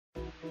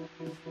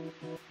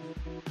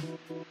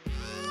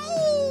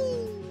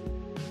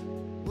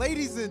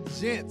Ladies and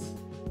gents,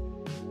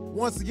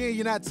 once again,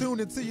 you're not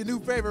tuned into your new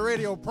favorite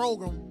radio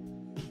program,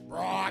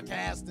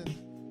 broadcasting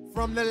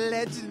from the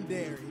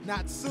legendary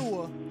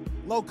NOTSUOH,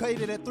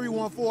 located at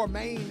 314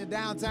 Main in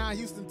downtown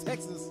Houston,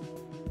 Texas.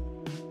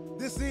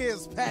 This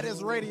is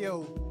PATTIES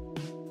Radio,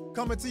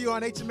 coming to you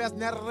on HMS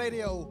Net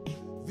Radio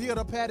via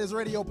the PATTIES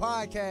Radio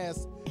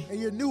podcast and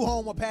your new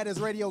home of PATTIES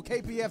Radio,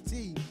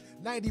 KPFT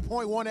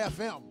 90.1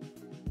 FM.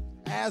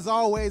 As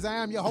always, I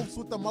am your host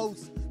with the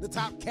most, the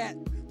top cat,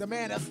 the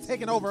man that's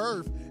taking over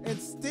Earth and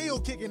still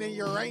kicking in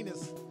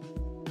Uranus.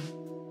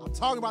 I'm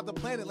talking about the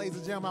planet, ladies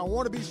and gentlemen. I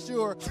want to be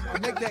sure I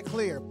make that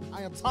clear.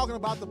 I am talking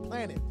about the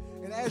planet.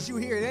 And as you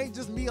hear, it ain't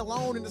just me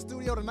alone in the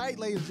studio tonight,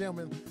 ladies and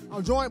gentlemen.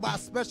 I'm joined by a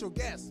special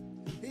guest.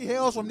 He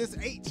hails from this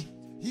H,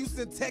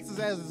 Houston, Texas,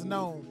 as it's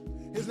known.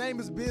 His name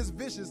is Biz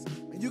Vicious,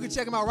 and you can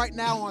check him out right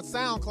now on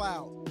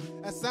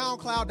SoundCloud at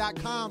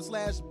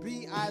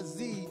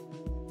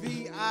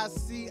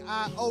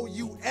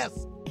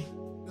soundcloud.com/BIZVICIOUS.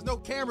 There's no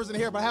cameras in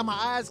here, but I have my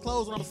eyes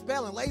closed when I'm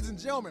spelling. Ladies and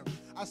gentlemen,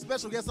 our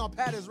special guest on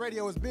PATTIES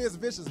Radio is Biz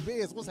Vicious.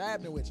 Biz, what's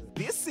happening with you?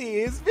 This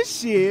is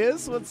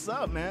Vicious. What's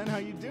up, man? How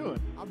you doing?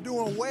 I'm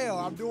doing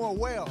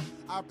well.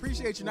 I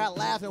appreciate you not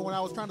laughing when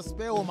I was trying to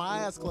spell with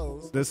my eyes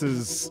closed. This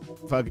is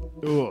fucking...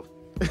 Ooh.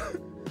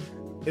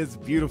 It's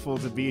beautiful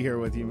to be here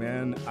with you,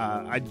 man.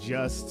 I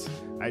just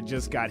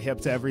got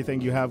hip to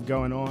everything you have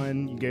going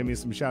on. You gave me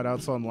some shout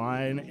outs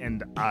online,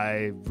 and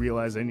I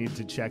realized I need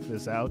to check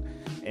this out.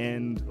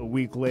 And a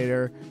week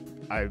later,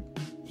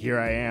 here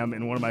I am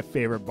in one of my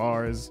favorite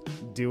bars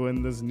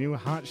doing this new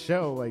hot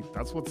show. Like,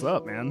 that's what's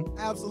up, man.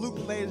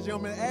 Absolutely, ladies and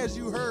gentlemen. As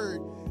you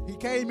heard, he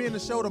came in to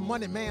show the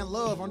Money Man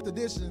love on the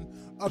edition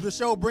of the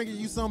show, bringing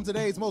you some of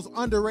today's most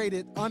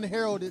underrated,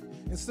 unheralded,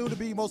 and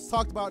soon-to-be most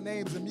talked about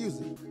names in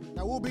music.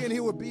 Now, we'll be in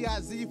here with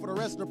B.I.Z. for the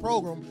rest of the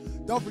program.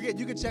 Don't forget,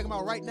 you can check him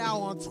out right now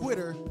on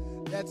Twitter.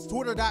 That's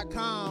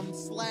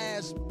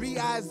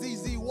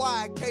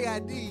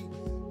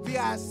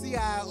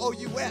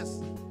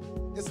twitter.com/BIZZYKIDVICIOUS.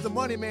 It's the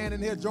Money Man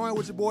in here, joined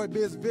with your boy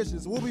Biz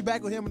Vicious. We'll be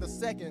back with him in a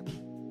second.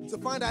 To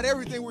find out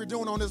everything we're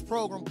doing on this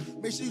program,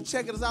 make sure you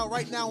check us out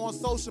right now on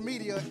social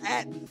media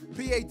at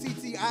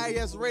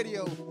PATTIES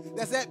Radio.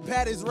 That's at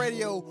PATTIES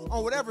Radio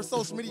on whatever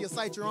social media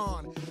site you're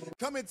on.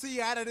 Coming to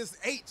you out of this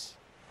H.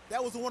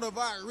 That was one of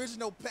our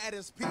original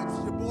PATTIES peeps,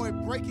 your boy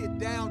Break It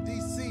Down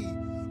DC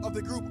of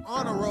the group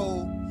Honor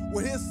Roll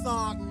with his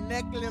song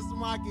Necklace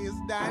Marquis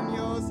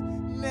Daños.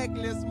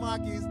 Necklace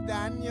Marquis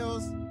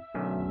Daños.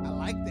 I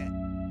like that.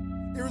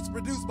 It was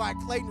produced by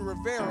Clayton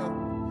Rivera.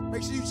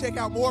 Make sure you check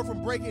out more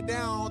from Break It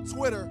Down on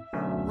Twitter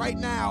right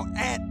now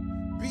at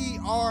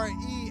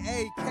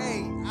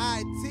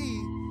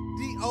BREAKITDOWNDC.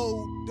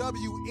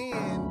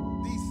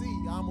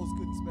 I almost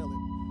couldn't spell it.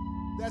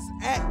 That's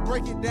at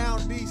Break It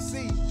Down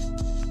DC.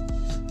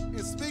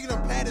 And speaking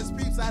of PATTIES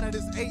peeps out of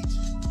this H,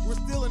 we're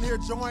still in here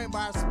joined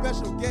by our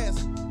special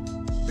guest,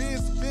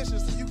 Biz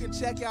Vicious, and you can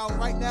check out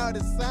right now at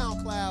his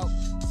SoundCloud,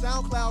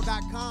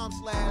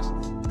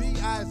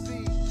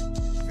 soundcloud.com/BIZVICIOUS.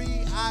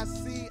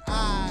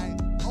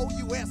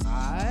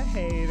 Hi,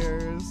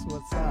 haters.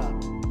 What's up?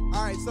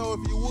 All right, so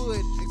if you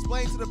would,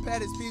 explain to the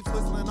PATTIES peeps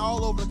listening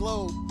all over the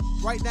globe,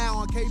 right now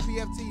on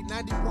KPFT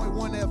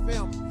 90.1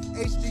 FM,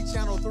 HD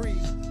Channel 3,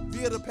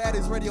 via the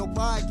PATTIES Radio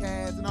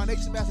podcast, and on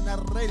HMS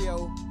Net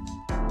Radio,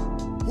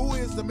 who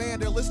is the man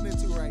they're listening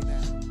to right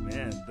now?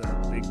 Man, the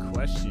big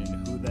question,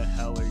 who the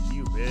hell are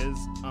you, Biz?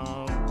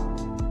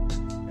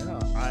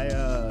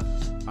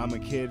 I'm a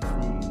kid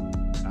from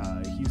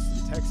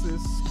Houston,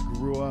 Texas.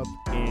 Grew up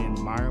in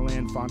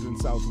Meyerland, Fondren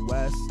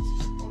Southwest.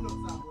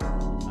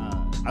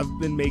 I've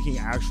been making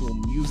actual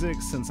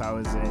music since I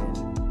was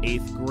in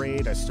 8th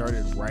grade. I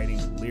started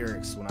writing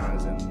lyrics when I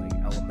was in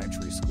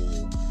elementary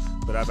school,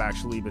 but I've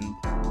actually been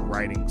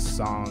writing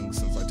songs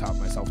since I taught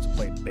myself to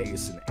play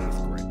bass in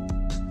 8th grade.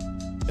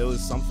 It was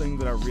something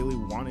that I really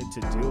wanted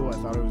to do. I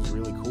thought it was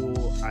really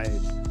cool. I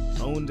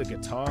owned a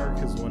guitar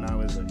because when I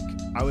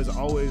was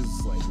always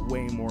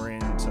way more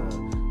into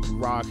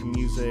rock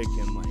music,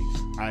 and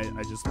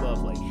I just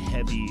love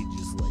heavy,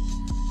 just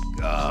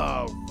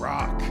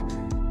rock.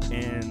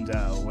 And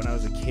when I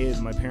was a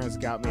kid, my parents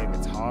got me a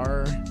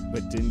guitar,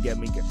 but didn't get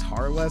me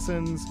guitar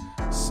lessons.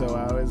 So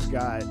I always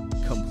got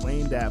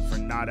complained at for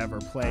not ever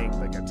playing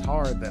the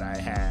guitar that I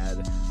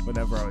had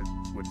whenever I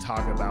would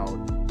talk about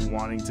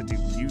wanting to do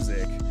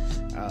music,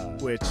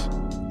 which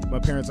my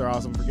parents are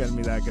awesome for getting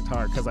me that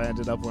guitar because I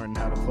ended up learning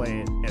how to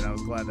play it, and I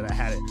was glad that I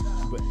had it.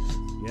 But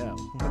yeah,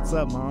 what's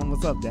up, Mom?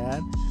 What's up,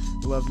 Dad?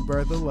 Love you,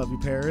 Bertha. Love you,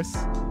 Paris.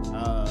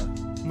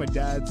 My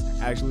dad's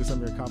actually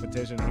some of your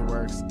competition. He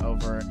works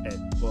over at,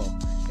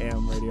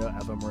 AM radio,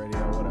 FM radio,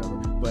 whatever.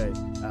 But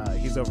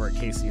he's over at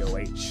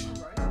KCOH.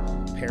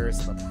 Paris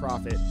the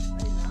Prophet.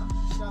 Hey, now,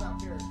 shout out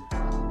Paris.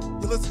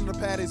 You're listening to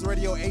PATTIES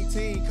Radio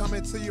 18,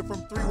 coming to you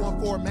from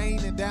 314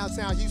 Main in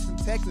downtown Houston,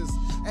 Texas,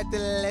 at the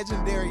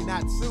legendary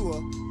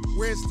NOTSUOH.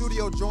 We're in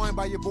studio joined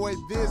by your boy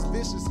Biz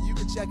Vicious. You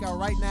can check out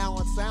right now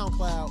on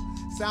SoundCloud,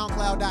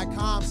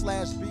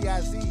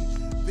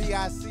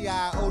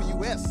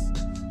 soundcloud.com/BIZVICIOUS.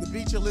 The B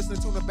beat you're listening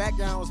to in the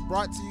background was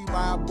brought to you by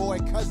our boy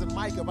Cousin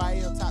Mike of I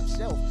Am Top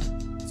Shelf.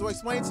 So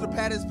explain to the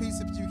Patties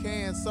piece, if you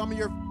can, some of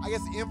your, I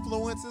guess,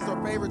 influences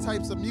or favorite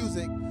types of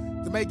music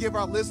that may give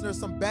our listeners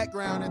some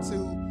background into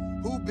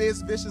who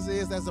Biz Vicious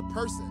is as a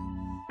person.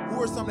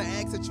 Who are some of the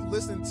acts that you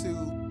listen to,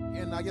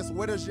 and I guess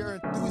where does your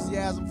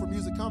enthusiasm for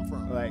music come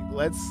from? Like,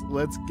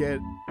 let's get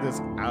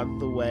this out of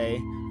the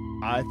way.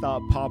 I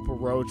thought Papa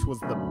Roach was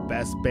the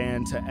best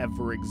band to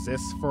ever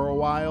exist for a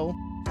while.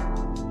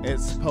 It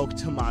spoke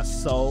to my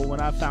soul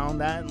when I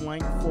found that in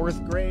like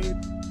 4th grade.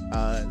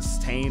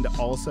 Stained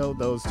also,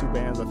 those two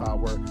bands I thought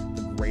were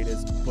the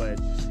greatest, but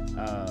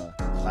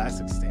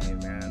classic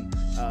Stained, man.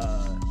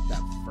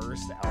 That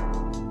first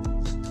album,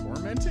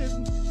 Tormented?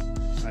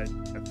 I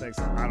think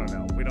so. I don't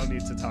know. We don't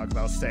need to talk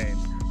about Stained,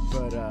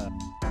 but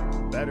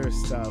better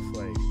stuff,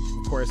 like,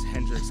 of course,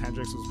 Hendrix.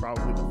 Hendrix was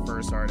probably the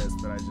first artist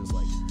that I just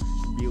like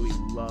really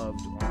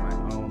loved on my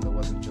own. That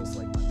wasn't just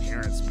like my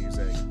parents'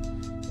 music.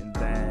 And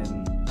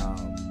then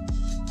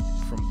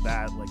from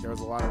that, like, there was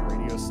a lot of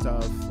radio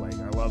stuff. Like,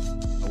 I love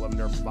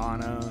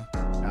Nirvana,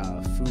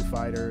 Foo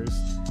Fighters,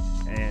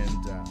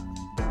 and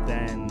but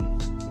then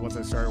once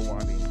I started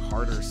wanting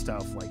harder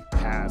stuff like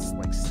Past,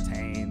 like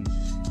Stain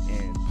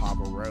and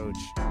Papa Roach,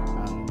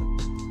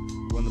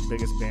 one of the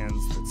biggest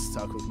bands that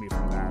stuck with me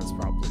from that is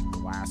probably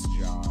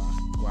Glassjaw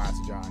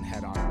and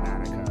Head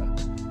Automatica.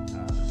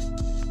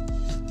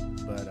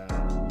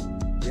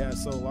 Yeah,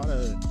 so a lot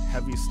of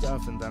heavy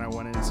stuff, and then I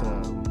went into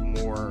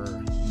more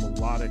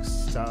melodic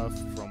stuff.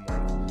 From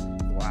like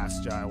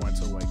Glassjaw, I went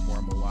to like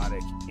more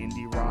melodic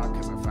indie rock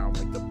because I found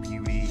like the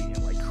beauty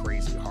in like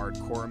crazy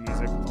hardcore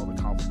music with all the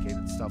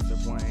complicated stuff they're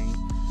playing.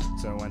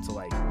 So I went to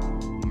like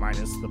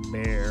Minus the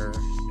Bear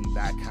in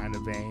that kind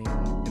of vein,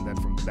 and then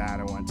from that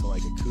I went to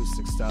like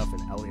acoustic stuff,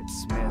 and Elliott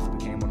Smith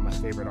became one of my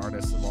favorite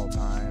artists of all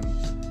time.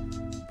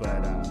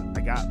 But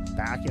I got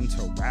back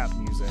into rap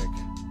music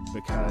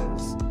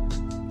because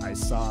I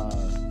saw,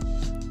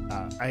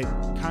 I'd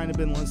kind of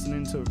been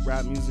listening to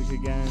rap music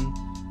again,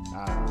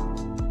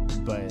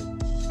 but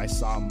I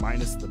saw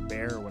Minus the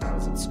Bear when I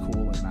was in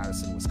school in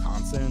Madison,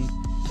 Wisconsin,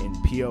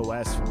 and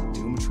POS from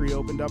Doomtree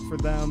opened up for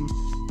them,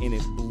 and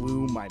it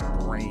blew my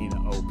brain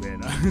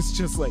open. I was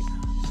just like,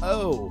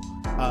 oh,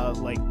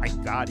 like, I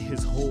got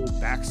his whole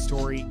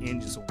backstory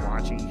in just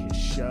watching his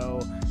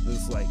show. It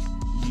was like,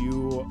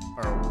 you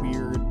are a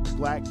weird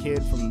black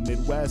kid from the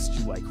Midwest,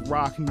 you like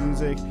rock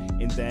music,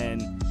 and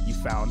then you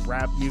found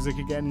rap music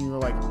again, and you were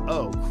like,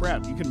 oh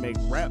crap, you can make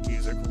rap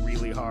music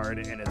really hard,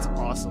 and it's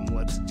awesome,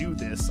 let's do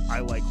this,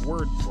 I like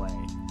wordplay.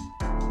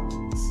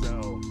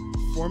 So,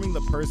 forming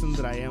the person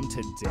that I am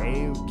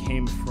today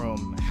came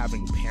from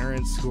having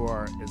parents who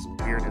are as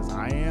weird as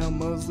I am,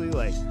 mostly.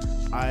 Like,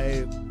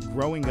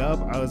 growing up,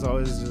 I was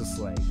always just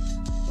like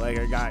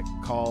I got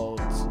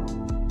called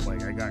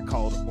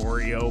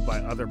Oreo by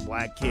other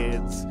black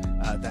kids,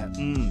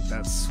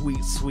 that sweet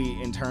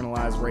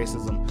internalized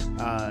racism,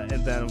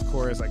 and then of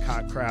course I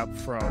caught crap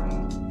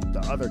from the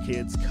other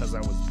kids because I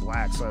was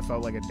black, so I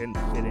felt like I didn't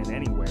fit in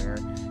anywhere.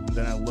 And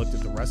then I looked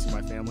at the rest of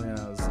my family and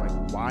I was like,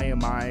 why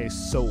am I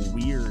so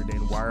weird,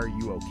 and why are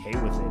you okay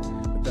with it?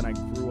 But then I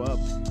grew up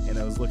and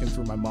I was looking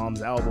through my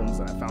mom's albums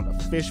and I found a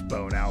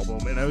Fishbone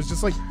album, and I was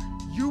just like,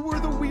 you were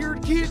the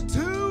weird kid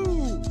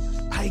too!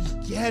 I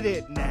get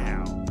it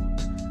now.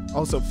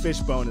 Also,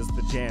 Fishbone is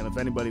the jam. If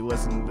anybody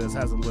listening to this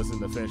hasn't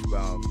listened to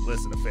Fishbone,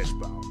 listen to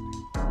Fishbone.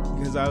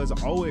 Because I was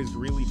always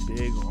really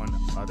big on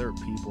other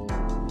people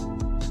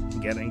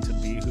getting to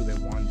be who they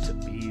wanted to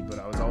be, but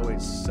I was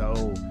always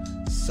so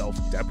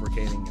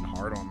self-deprecating and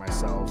hard on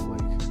myself.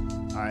 Like,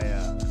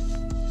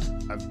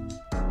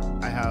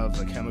 I have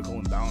a chemical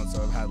imbalance,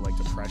 so I've had like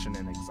depression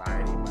and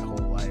anxiety my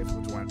whole life,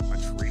 which went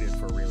untreated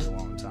for a really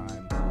long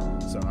time.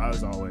 So I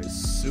was always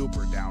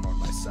super down on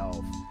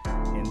myself.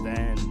 And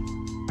then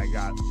I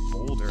got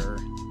older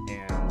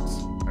and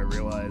I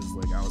realized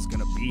like I was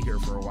gonna be here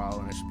for a while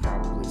and I should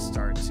probably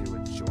start to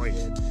enjoy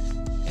it.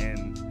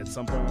 And at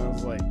some point I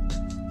was like,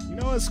 you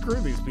know what,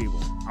 screw these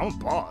people. I'm a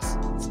boss.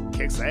 Let's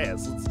kick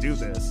ass. Let's do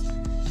this.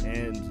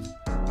 And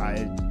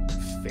I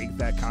faked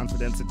that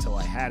confidence until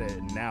I had it,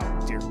 and now,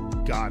 dear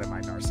God, am I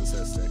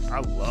narcissistic.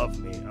 I love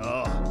me.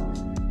 Ugh.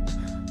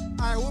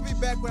 All right, we'll be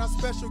back with our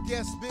special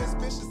guest, Biz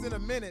Vicious, in a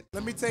minute.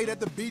 Let me tell you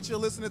that the beat you're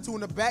listening to in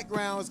the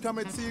background is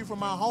coming to you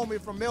from our homie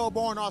from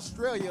Melbourne,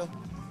 Australia.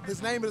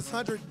 His name is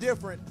 100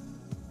 Different,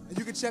 and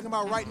you can check him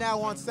out right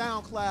now on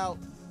SoundCloud,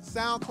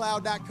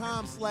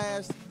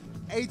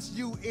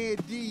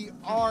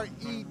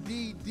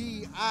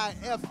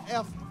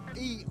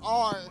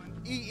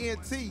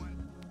 soundcloud.com/HUNDREDDIFFERENT.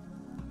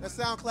 That's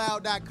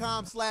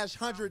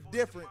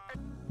soundcloud.com/100different.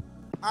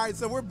 All right,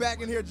 so we're back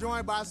in here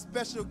joined by a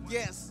special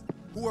guest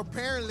who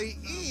apparently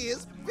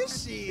is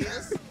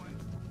Vicious.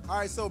 All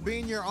right, so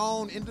being your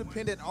own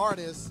independent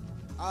artist,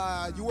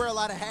 you wear a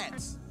lot of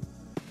hats.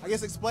 I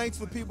guess explain to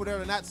the people that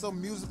are not so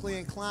musically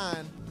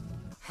inclined,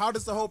 how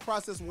does the whole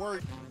process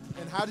work,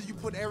 and how do you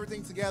put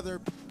everything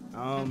together?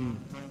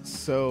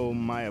 So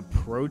my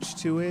approach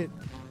to it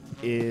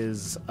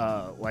is,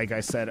 like I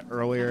said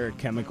earlier,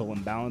 chemical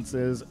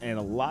imbalances, and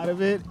a lot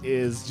of it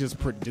is just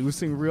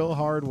producing real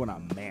hard when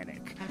I'm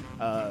manic.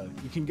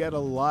 You can get a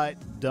lot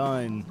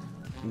done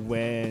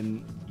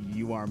when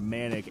you are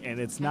manic, and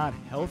it's not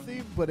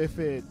healthy, but if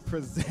it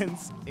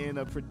presents in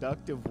a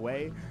productive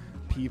way,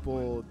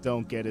 people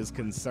don't get as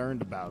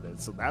concerned about it,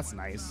 so that's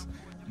nice.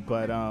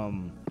 But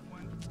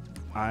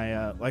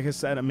I like I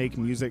said, I make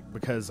music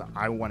because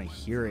I want to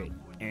hear it,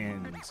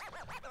 and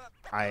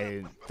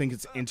I think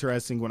it's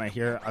interesting when I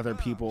hear other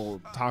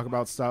people talk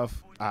about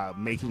stuff,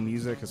 making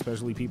music,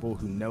 especially people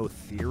who know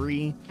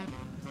theory,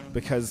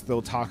 because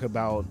they'll talk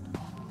about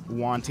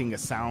wanting a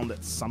sound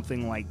that's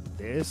something like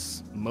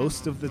this.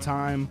 Most of the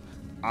time,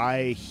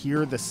 I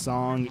hear the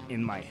song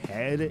in my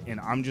head, and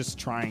I'm just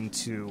trying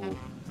to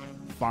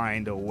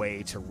find a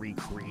way to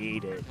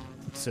recreate it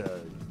to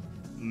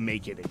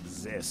make it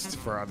exist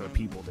for other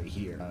people to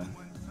hear.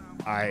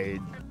 I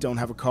don't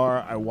have a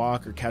car. I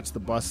walk or catch the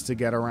bus to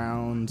get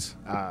around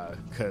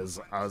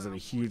because I was in a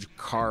huge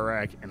car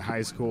wreck in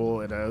high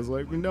school, and I was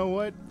like, you know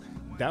what?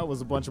 That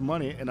was a bunch of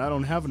money, and I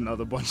don't have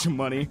another bunch of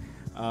money.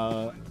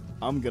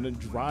 I'm going to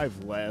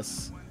drive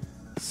less.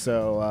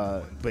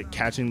 So, but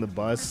catching the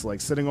bus,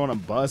 like sitting on a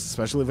bus,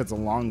 especially if it's a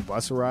long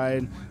bus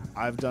ride,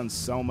 I've done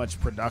so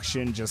much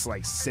production just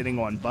like sitting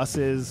on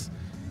buses,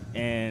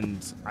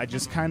 and I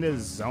just kind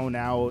of zone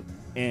out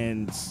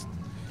and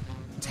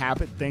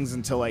tap at things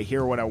until I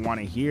hear what I want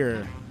to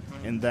hear.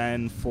 And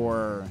then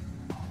for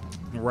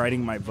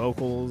writing my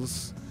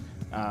vocals,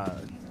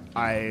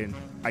 I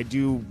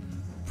do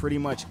pretty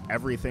much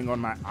everything on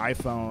my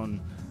iPhone.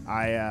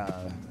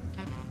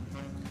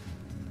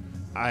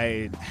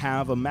 I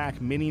have a Mac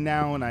Mini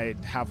now, and I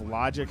have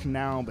Logic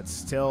now, but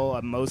still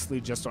I'm mostly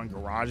just on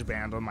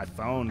GarageBand on my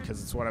phone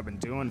because it's what I've been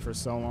doing for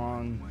so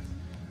long.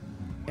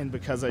 And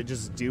because I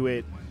just do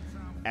it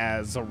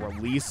as a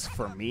release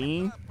for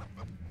me,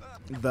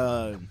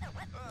 the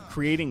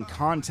creating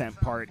content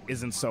part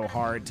isn't so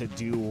hard to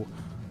do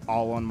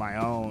all on my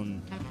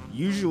own.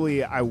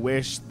 Usually I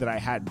wish that I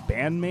had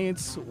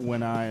bandmates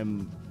when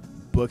I'm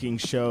booking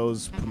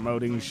shows,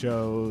 promoting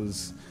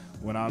shows,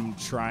 when I'm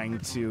trying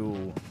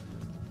to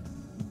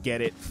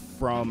get it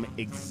from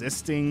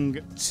existing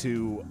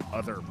to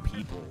other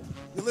people.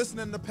 You're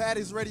listening to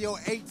Patties Radio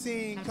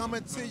 18,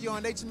 coming to you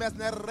on HMS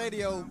Net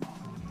Radio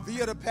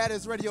via the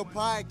Patties Radio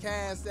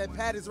podcast at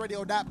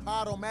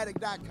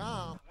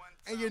pattiesradio.podomatic.com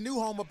and your new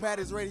home of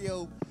Patties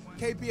Radio,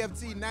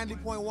 KPFT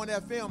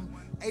 90.1 FM,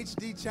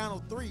 HD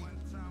Channel 3.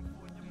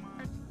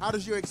 How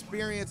does your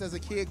experience as a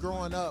kid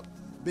growing up,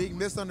 being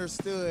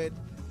misunderstood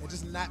and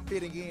just not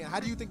fitting in, how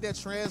do you think that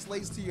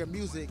translates to your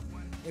music?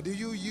 And do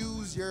you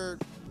use your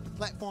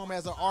platform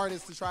as an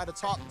artist to try to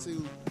talk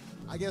to,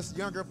 I guess,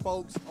 younger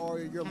folks or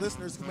your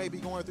listeners who may be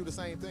going through the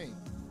same thing?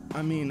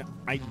 I mean,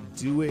 I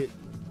do it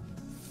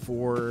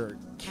for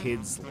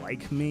kids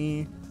like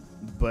me,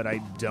 but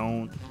I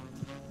don't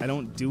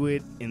do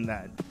it in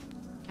that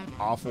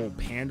awful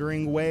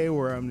pandering way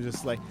where I'm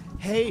just like,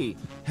 hey,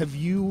 have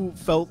you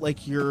felt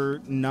like you're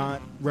not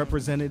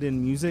represented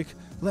in music?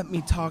 Let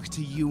me talk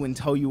to you and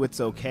tell you it's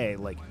okay.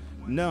 Like,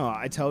 no,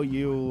 I tell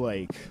you,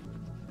 like,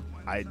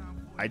 I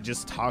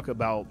just talk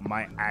about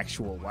my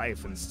actual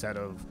life instead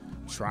of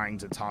trying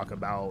to talk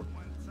about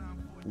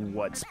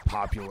what's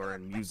popular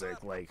in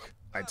music. Like,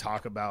 I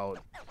talk about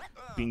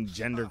being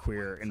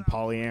genderqueer and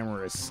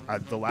polyamorous.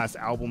 The last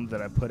album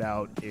that I put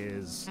out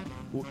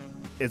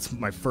it's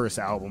my first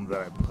album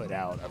that I put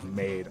out. I've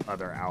made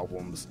other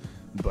albums,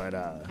 but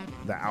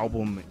the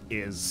album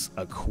is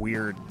a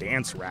queer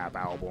dance rap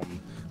album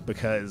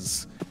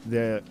because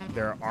there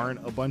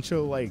aren't a bunch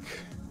of like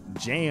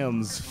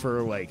jams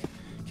for like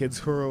kids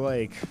who are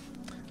like,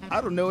 I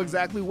don't know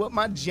exactly what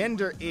my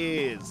gender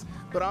is,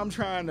 but I'm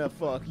trying to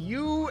fuck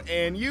you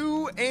and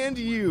you and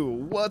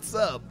you. What's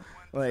up?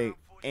 Like,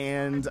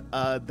 and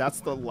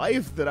that's the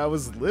life that I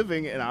was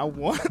living, and I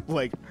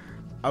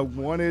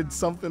wanted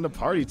something to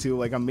party to.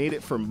 Like, I made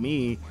it for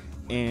me,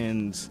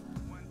 and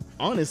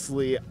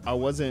honestly, I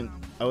wasn't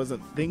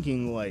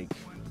thinking like,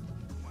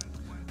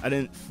 I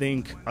didn't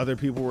think other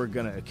people were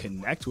gonna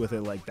connect with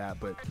it like that.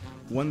 But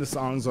one of the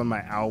songs on my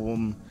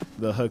album,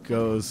 the hook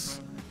goes,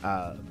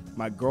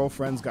 my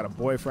girlfriend's got a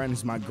boyfriend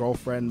who's my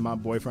girlfriend, my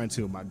boyfriend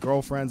too. My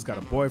girlfriend's got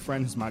a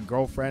boyfriend who's my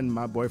girlfriend,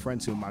 my boyfriend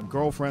too. My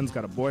girlfriend's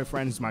got a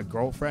boyfriend who's my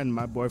girlfriend,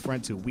 my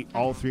boyfriend too. We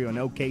all three on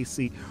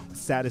OKC,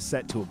 status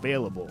set to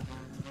available.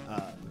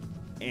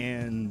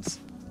 And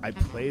I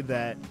played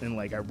that, and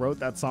like I wrote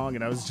that song,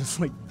 and I was just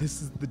like,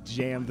 this is the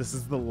jam, this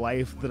is the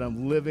life that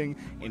I'm living,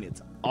 and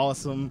it's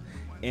awesome.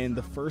 And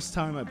the first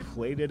time I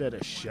played it at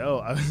a show,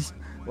 I was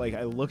like,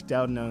 I looked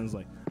out and I was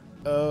like,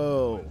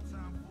 oh,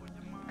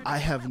 I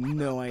have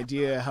no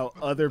idea how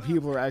other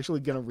people are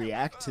actually going to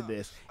react to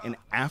this. And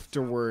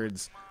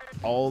afterwards,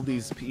 all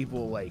these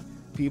people, like,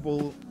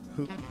 people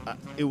who,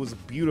 it was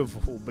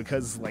beautiful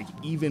because, like,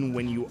 even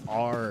when you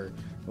are,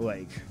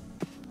 like,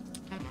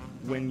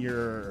 when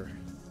you're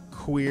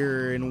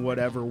queer in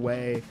whatever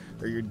way,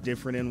 or you're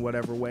different in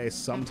whatever way,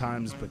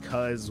 sometimes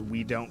because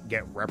we don't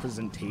get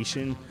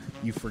representation,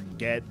 you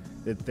forget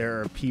that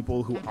there are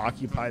people who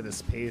occupy the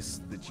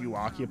space that you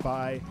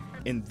occupy,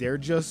 and they're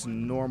just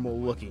normal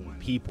looking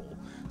people.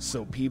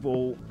 So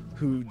people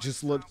who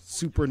just looked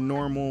super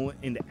normal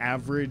and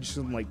average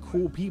and like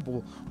cool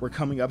people were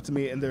coming up to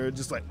me, and they're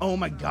just like, oh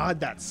my god,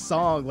 that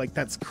song, like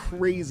that's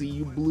crazy,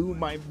 you blew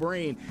my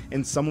brain.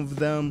 And some of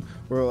them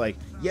were like,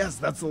 yes,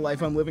 that's the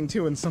life I'm living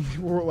too. And some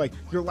people were like,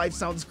 your life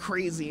sounds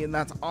crazy and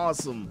that's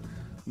awesome.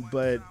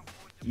 But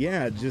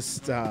yeah,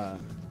 just I'm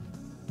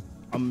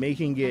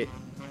making it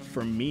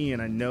for me,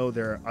 and I know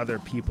there are other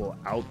people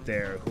out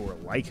there who are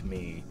like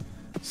me,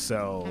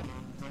 so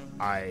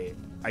I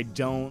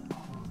don't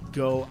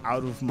go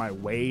out of my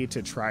way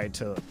to try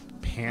to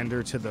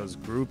pander to those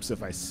groups.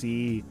 If I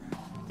see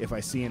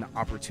an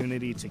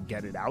opportunity to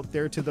get it out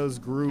there to those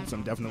groups,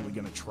 I'm definitely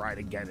going to try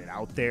to get it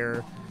out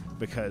there,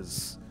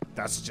 because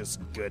that's just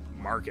good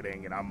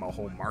marketing, and I'm a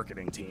whole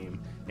marketing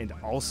team. And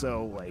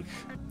also, like,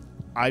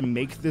 I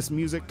make this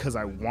music because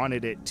I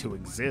wanted it to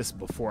exist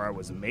before I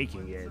was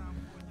making it,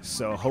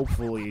 so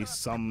hopefully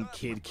some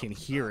kid can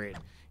hear it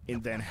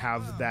and then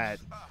have that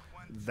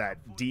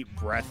deep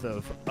breath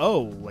of,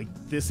 oh, like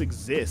this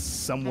exists,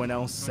 someone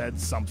else said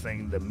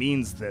something that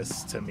means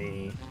this to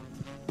me,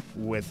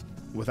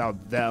 without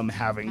them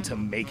having to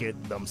make it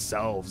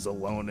themselves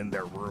alone in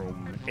their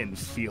room and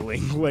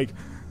feeling like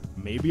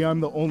maybe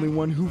I'm the only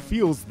one who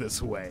feels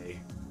this way.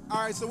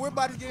 All right, so we're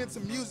about to get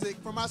into music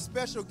from our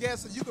special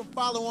guest, so you can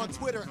follow on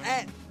Twitter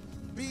at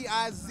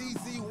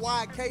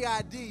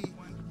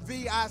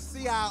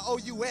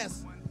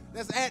BIZZYKIDVICIOUS.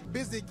 That's at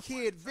Busy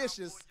Kid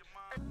Vicious.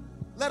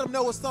 Let them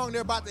know what song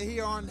they're about to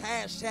hear on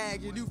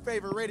hashtag your new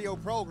favorite radio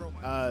program.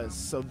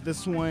 So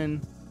this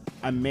one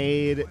I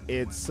made,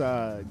 it's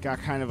got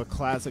kind of a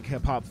classic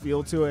hip hop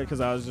feel to it, because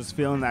I was just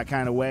feeling that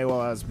kind of way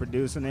while I was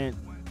producing it.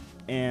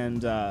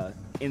 And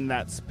in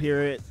that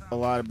spirit, a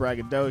lot of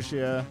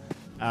braggadocio,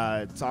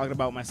 talking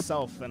about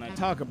myself, and I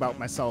talk about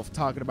myself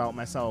talking about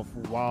myself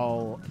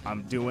while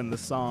I'm doing the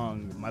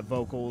song. My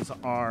vocals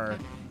are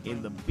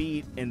in the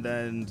beat, and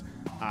then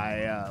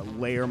I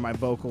layer my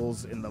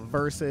vocals in the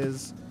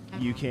verses.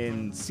 You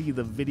can see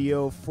the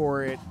video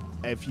for it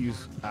if you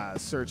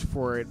search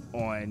for it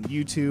on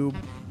YouTube,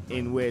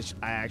 in which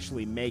I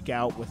actually make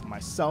out with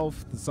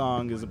myself. The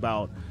song is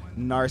about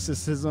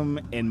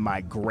narcissism and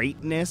my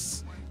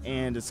greatness,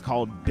 and it's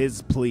called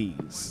Biz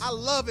Please. I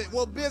love it.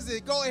 Well, Busy,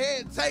 go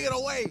ahead and take it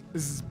away.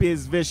 This is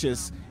Biz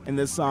Vicious, and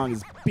this song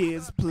is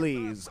Biz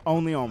Please,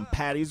 only on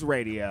Patties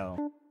Radio.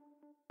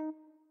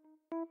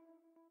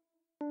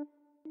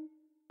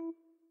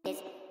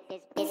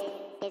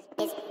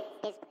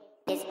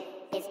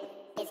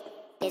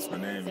 My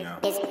name, y'all.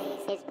 Biz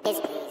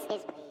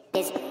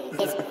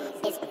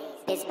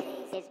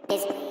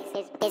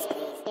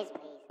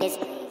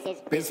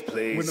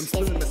Please. When I'm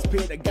still in the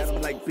spit, I got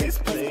them like Biz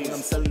Please. When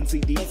I'm selling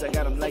CDs, I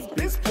got them like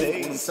Biz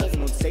Please. When I'm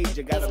sucking on stage,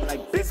 I got them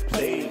like Biz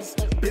Please.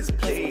 Biz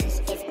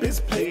Please.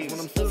 Biz Please. When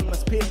I'm still in the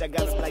spit, I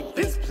got them like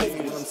Biz Please.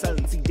 When I'm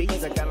selling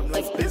CDs, I got them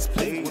like Biz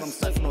Please. When I'm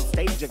sucking on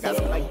stage, I got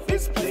them like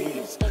Biz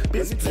Please.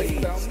 Biz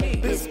Please.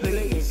 Biz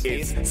Please.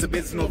 It's a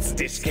biz notes,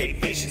 dish cake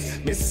vicious.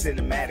 Mr.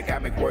 Cinematic, I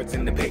make words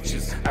in the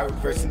pictures. I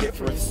reverse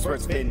indifference,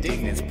 words of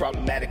indignance.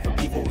 Problematic for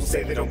people who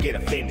say they don't get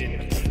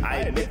offended. I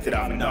admit that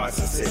I'm a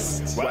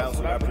narcissist. Why else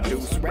would I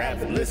produce rap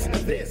and listen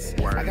to this?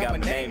 I got my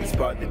name as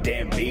part of the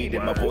damn beat,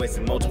 and my voice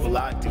in multiple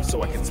octaves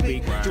so I can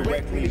speak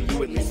directly to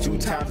you at least 2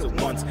 times at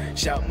once.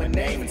 Shout my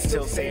name and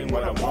still saying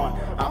what I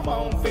want. I'm my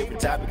own favorite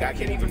topic, I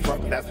can't even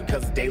front, but that's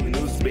because the daily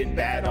news has been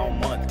bad all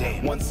month.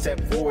 One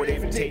step forward,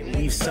 irritate and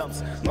leave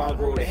stumps. Long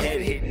road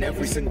ahead, hitting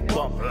every single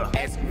bump.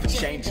 Asking for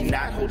change and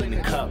not holding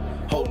the cup.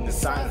 Holding the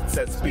sign that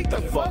says speak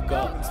the fuck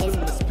up. Still in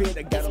the spit,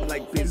 I got them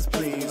like Biz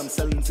Please. When I'm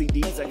selling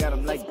CDs, I got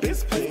them like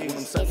Biz Please. When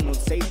I'm sucking on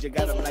stage, I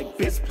got them like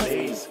Biz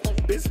Please.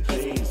 Biz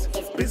Please.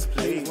 Biz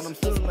Please. When I'm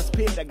still in my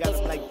spit, I got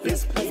them like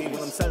Biz Please.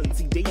 When I'm selling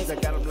CDs, I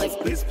got them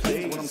like Biz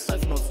Please. When I'm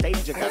sucking on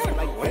stage, I got them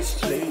like Biz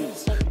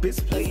Please. Biz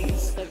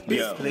Please.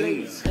 Biz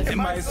Please.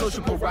 Am I a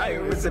social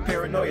pariah or is it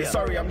paranoia?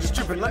 Sorry, I'm just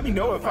tripping. Let me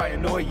know if I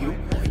annoy you.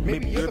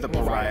 Maybe you're the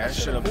pariah, I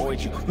should avoid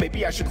you.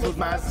 Maybe I should close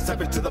my eyes and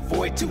step into the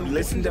void too.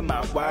 Listen to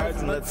my words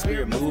and let the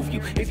spirit move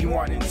you. If you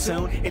aren't in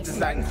tune, it does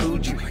not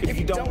include you. If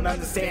you don't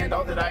understand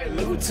all that I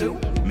allude to,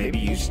 maybe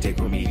you should take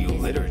remedial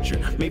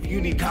literature. Maybe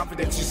you need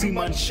confidence, you seem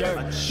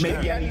unsure.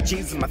 Maybe I need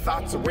Jesus, my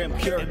thoughts are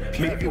impure.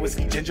 Maybe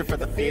whiskey ginger for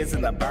the fears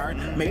and the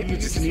burn. Maybe you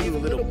just need a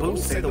little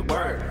boost, say the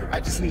word. I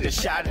just need a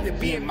shot at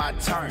it being my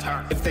turn.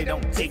 If they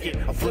don't take it,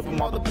 I'll flip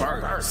them all the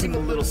bird. Seem a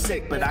little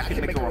sick, but I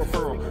can make a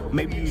referral.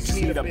 Maybe you just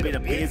need a bit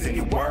of biz in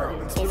your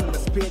world. Still in the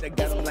spit, I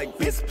got them like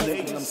Biz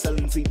Please. When I'm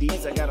selling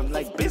CDs, I got them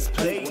like Biz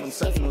Please. When I'm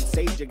sucking on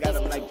stage, I got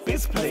them like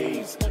Biz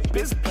Please.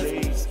 Biz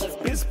Please.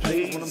 biz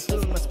plays. When I'm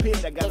still in my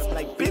spit, I got them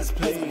like biz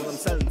plays. When I'm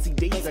selling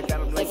CDs, I got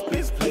them like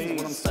biz plays.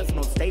 When I'm stuck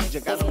on stage, I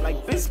got them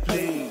like biz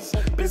plays.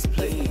 Biz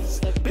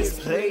plays, biz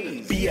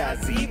plays.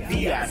 B-I-Z-V-I-C-I-O-U-S.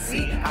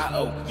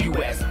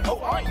 Oh,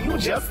 aren't you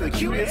just the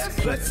cutest?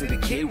 Plus to the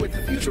kid with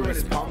the future in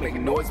his palm,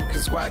 making noise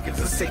because squad gets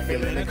a safe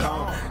feeling and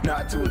calm.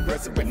 Not too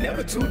aggressive, but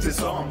never too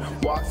disarmed.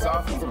 Walks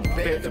off, he's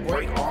prepared to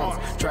break arms.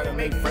 Try to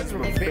make friends,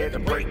 but prepared to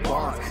break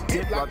bonds.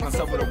 Dip lock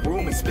myself in a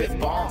room and spit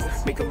bombs.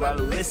 Make a lot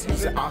of lists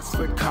using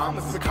Oxford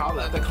commas to call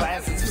out the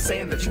classes for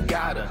saying that you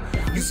gotta.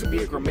 Used to be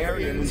a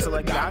grammarian until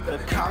I got the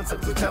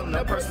concept of telling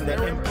that person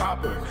they're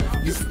improper.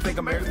 Used to think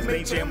America's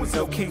main jam was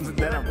no kings, and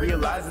then I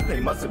realized that they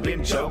must have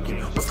been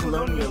joking. Was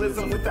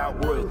colonialism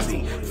without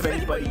royalty? If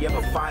anybody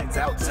ever finds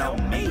out, tell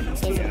me. I'm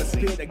still in the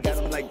spit, I got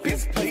them like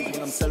biz plays.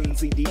 When I'm selling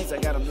CDs, I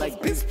got them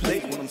like biz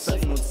plays. When I'm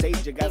selling on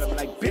stage, I got them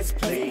like biz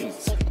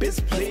plays. Biz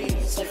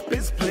plays,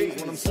 biz plays.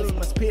 When I'm still in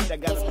my spit, I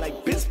got them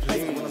like biz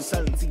plays. When I'm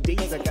selling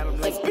CDs, I got them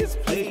like biz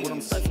plays. When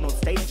I'm selling on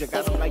stage, I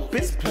got them like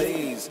biz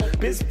plays.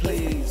 Biz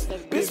plays,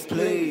 biz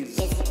plays.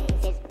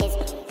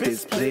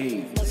 Biz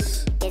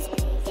plays.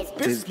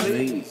 Biz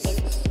plays.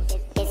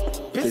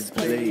 Biz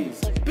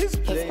plays. Biz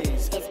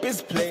plays.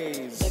 Biz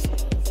plays.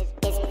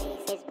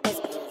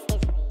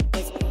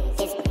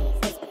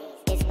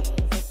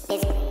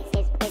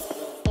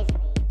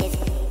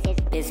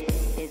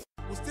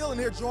 We're still in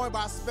here joined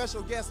by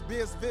special guest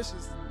Biz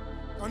Vicious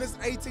on this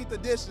 18th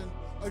edition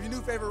of your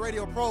new favorite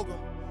radio program,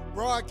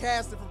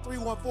 broadcasted from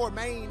 314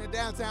 Main in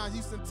downtown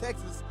Houston,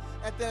 Texas,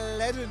 at the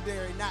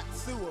legendary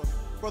NOTSUOH.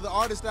 For the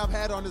artists I've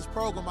had on this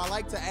program, I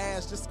like to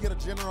ask, just to get a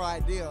general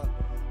idea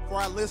for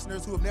our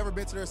listeners who have never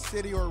been to their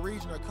city or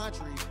region or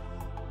country,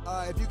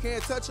 if you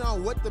can touch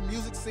on what the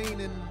music scene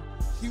in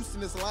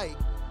Houston is like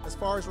as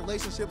far as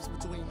relationships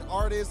between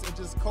artists and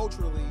just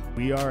culturally.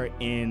 We are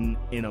in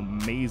an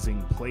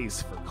amazing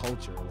place for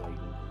culture. Like,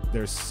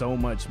 there's so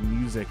much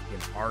music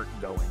and art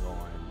going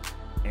on,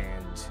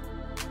 and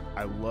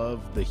I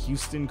love the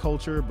Houston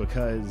culture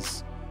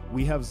because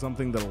we have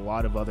something that a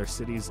lot of other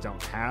cities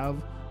don't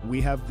have. We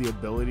have the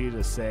ability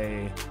to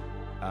say,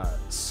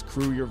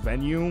 screw your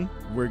venue,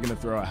 we're gonna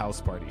throw a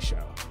house party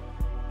show.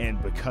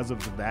 And because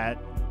of that,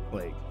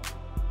 like,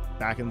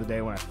 back in the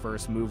day when I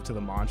first moved to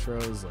the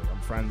Montrose, like, I'm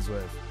friends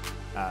with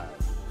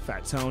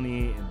Fat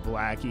Tony and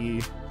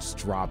Blackie. Just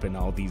dropping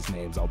all these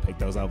names, I'll pick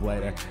those up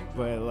later.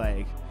 But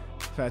like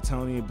Fat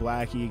Tony,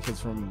 Blackie,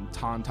 kids from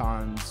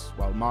Tauntauns,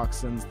 Wild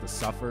Moccasins, The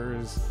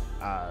Suffers,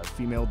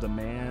 Female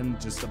Demand,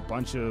 just a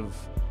bunch of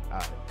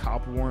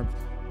Cop Warmth,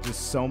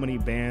 just so many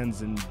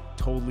bands in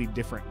totally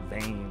different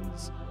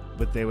veins.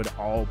 But they would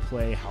all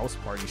play house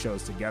party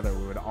shows together.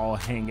 We would all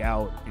hang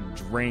out and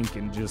drink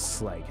and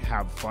just like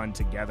have fun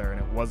together. And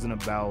it wasn't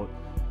about,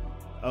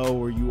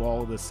 oh, are you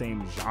all the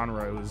same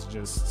genre? It was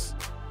just,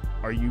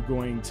 are you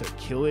going to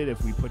kill it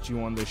if we put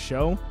you on this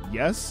show?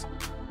 Yes.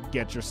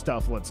 Get your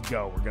stuff. Let's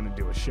go. We're going to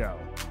do a show.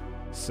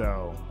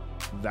 So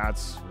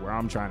that's where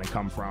I'm trying to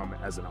come from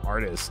as an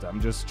artist. I'm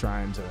just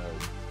trying to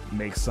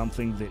make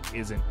something that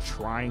isn't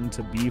trying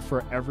to be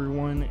for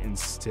everyone and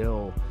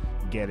still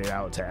get it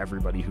out to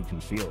everybody who can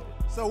feel it.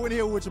 So we're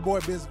here with your boy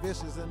Biz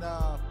Vicious, and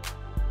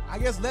I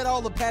guess let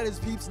all the Patties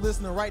peeps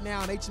listening right now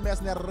on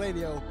HMS Net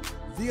Radio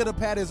via the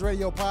Patties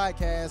Radio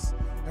podcast,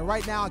 and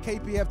right now on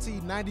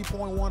KPFT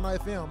 90.1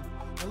 FM,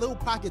 and little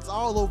pockets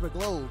all over the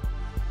globe.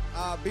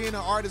 Being an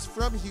artist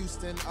from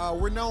Houston,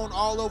 we're known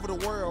all over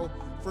the world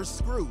for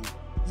Screw.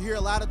 You hear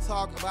a lot of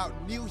talk about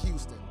New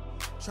Houston,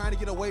 trying to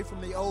get away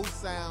from the old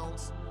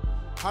sounds.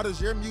 How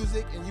does your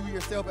music and you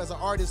yourself as an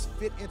artist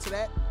fit into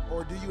that,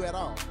 or do you at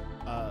all?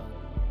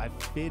 I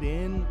fit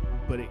in,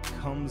 but it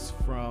comes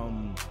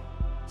from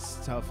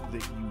stuff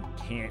that you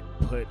can't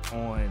put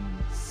on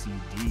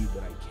CD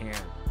that I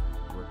can't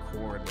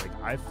record. Like,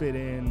 I fit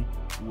in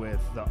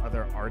with the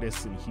other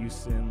artists in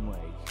Houston.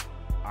 Like,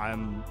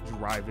 I'm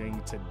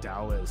driving to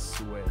Dallas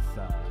with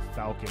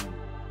FLCON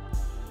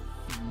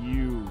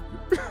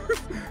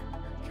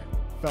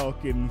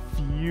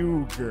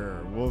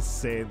FLCKER, we'll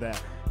say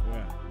that.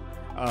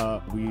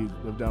 Yeah. We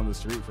live down the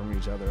street from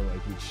each other.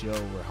 Like, we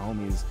chill, we're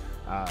homies.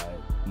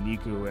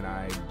 Niku and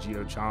I,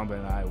 Gio Chamba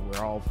and I, we're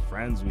all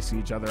friends. We see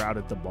each other out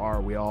at the bar.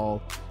 We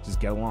all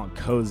just get along.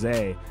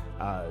 Kose,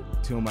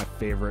 two of my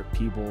favorite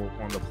people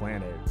on the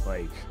planet.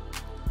 Like,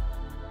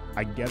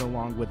 I get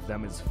along with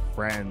them as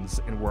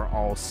friends, and we're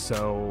all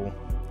so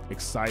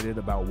excited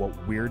about what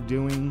we're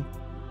doing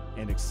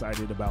and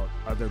excited about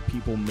other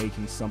people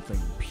making something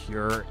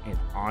pure and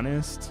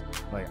honest.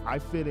 Like, I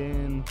fit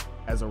in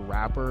as a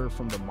rapper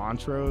from the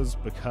Montrose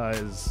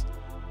because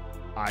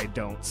I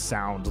don't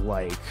sound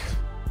like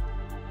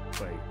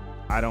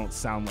I don't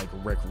sound like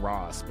Rick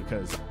Ross,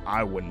 because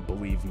I wouldn't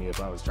believe me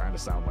if I was trying to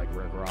sound like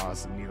Rick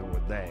Ross, and neither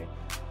would they.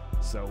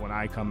 So when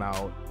I come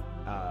out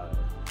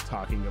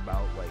talking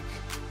about like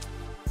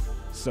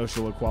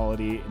social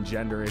equality and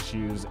gender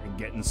issues and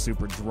getting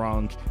super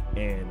drunk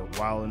and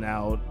wilding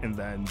out, and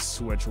then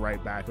switch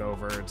right back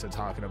over to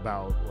talking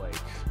about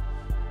like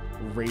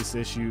race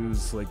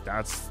issues. Like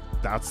that's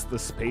the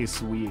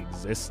space we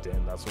exist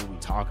in. That's what we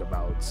talk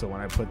about. So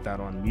when I put that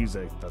on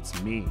music,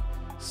 that's me.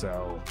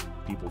 So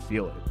people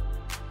feel it.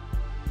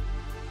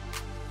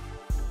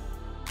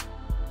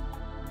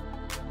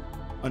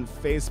 On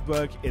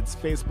Facebook, it's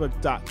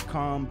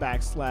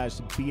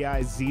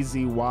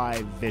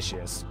facebook.com/BIZZY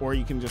Vicious, or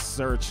you can just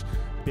search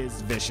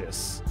Biz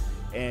Vicious,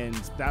 and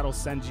that'll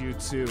send you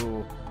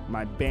to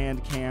my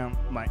Bandcamp,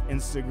 my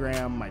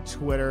Instagram, my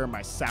Twitter,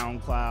 my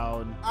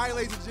SoundCloud. All right,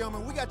 ladies and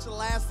gentlemen, we got your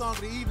last song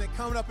of the evening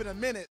coming up in a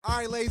minute. All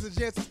right, ladies and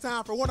gents, it's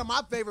time for one of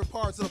my favorite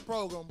parts of the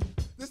program.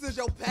 This is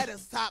your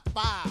PATTIES Top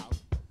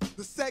 5,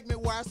 the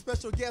segment where our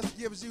special guest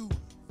gives you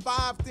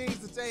 5 things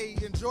that they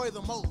enjoy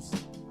the most.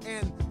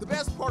 And the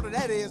best part of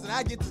that is that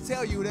I get to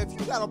tell you that if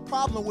you got a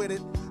problem with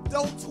it,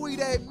 don't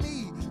tweet at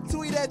me.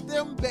 Tweet at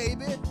them,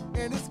 baby.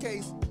 In this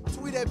case,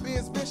 tweet at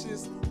Biz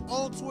Vicious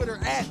on Twitter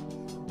at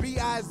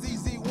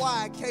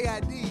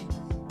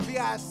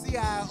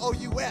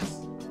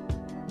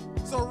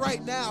BIZZYKIDVICIOUS. So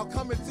right now,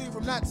 coming to you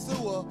from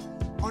NOTSUOH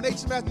on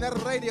HMS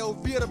Net Radio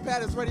via the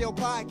PATTIES Radio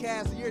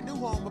podcast, and your new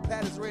home of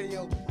PATTIES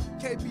Radio,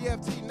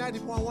 KPFT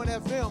 90.1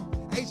 FM,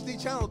 HD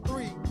Channel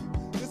 3.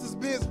 This is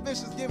Biz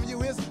Vicious giving you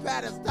his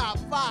PATTIES Top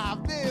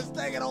 5. Biz,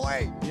 take it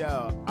away.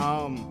 Yeah,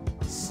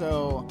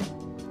 so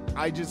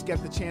I just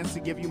get the chance to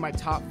give you my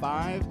top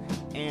 5,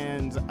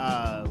 and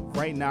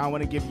right now I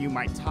want to give you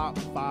my top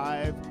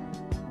 5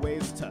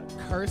 ways to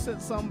curse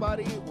at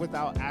somebody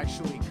without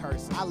actually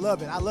cursing. I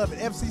love it.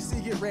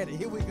 FCC, get ready.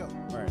 Here we go.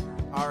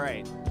 All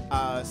right.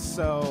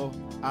 So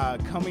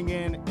coming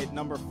in at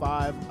number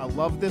 5, I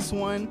love this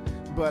one,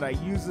 but I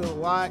use it a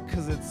lot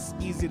because it's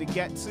easy to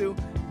get to.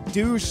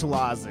 Douche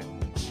lozenge.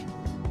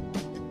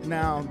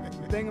 Now,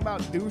 the thing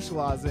about douche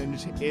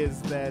lozenge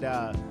is that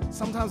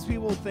sometimes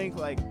people think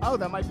like, oh,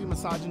 that might be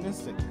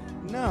misogynistic.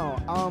 No,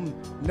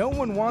 no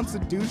one wants a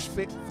douche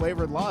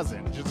flavored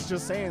lozenge. It's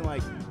just saying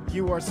like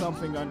you are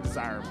something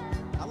undesirable.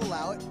 I'll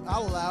allow it.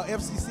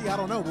 FCC, I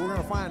don't know, but we're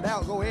gonna find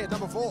out. Go ahead,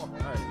 number 4. All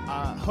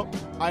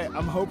right.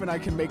 I'm hoping I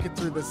can make it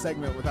through this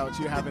segment without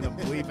you having to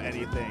bleep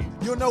anything.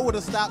 You'll know where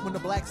to stop when the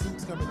black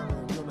suits come in the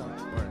room. You'll know.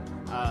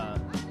 All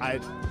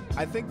right.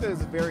 I think that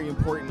it's very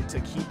important to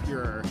keep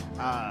your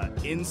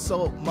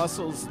insult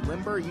muscles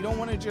limber. You don't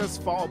want to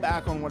just fall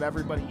back on what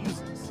everybody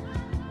uses.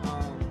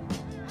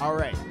 All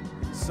right,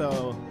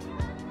 so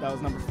that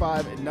was number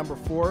 5. At number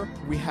 4,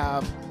 we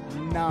have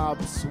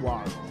knob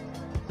swallow.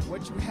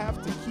 What you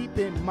have to keep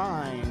in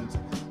mind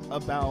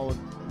about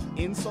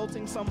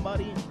insulting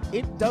somebody,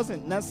 it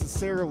doesn't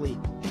necessarily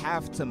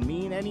have to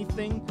mean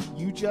anything.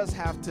 You just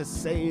have to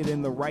say it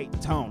in the right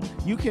tone.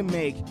 You can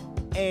make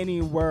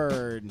any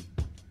word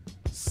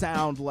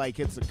sound like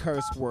it's a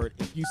curse word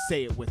if you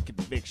say it with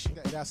conviction.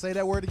 Did I say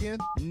that word again?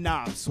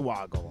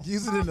 Knobswoggle.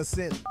 Use it in a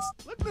sentence.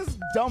 Look at this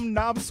dumb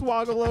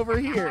knobswoggle over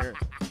here.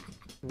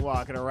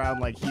 Walking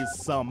around like he's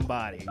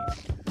somebody.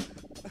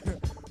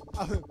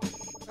 I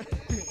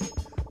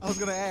was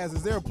going to ask,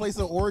 is there a place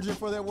of origin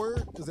for that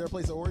word? Is there a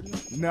place of origin?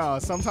 No,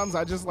 sometimes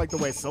I just like the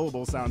way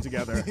syllables sound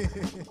together.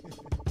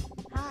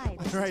 Hi.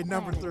 All right,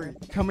 number 3.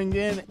 Coming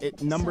in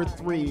at number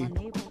 3,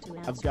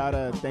 I've got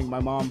to thank my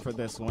mom for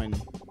this one.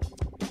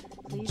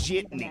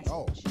 Jitney.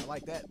 Oh, I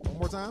like that. One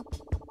more time.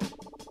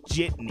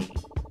 Jitney.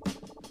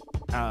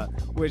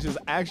 Which is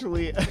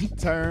actually a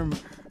term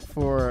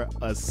for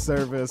a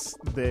service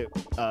that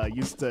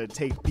used to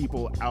take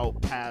people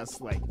out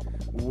past like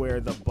where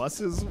the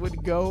buses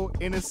would go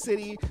in a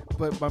city,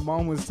 but my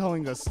mom was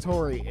telling a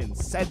story and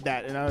said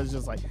that, and I was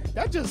just like,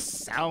 that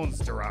just sounds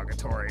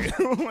derogatory.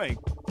 Like,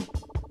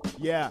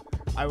 yeah,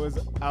 I was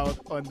out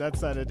on that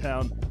side of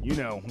town, you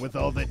know, with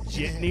all the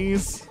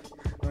jitneys.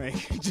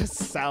 Like, it just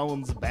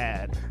sounds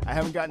bad. I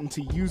haven't gotten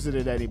to use it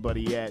at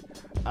anybody yet,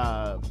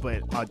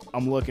 but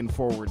I'm looking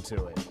forward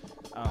to it.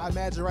 I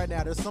imagine right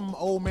now there's some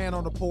old man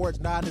on the porch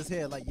nodding his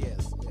head like,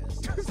 yes.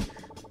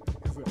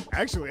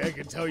 Actually, I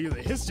can tell you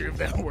the history of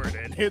that word,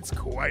 and it's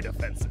quite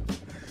offensive.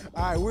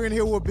 All right, we're in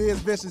here with Biz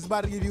Vicious. He's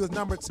about to give you his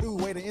number 2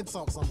 way to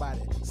insult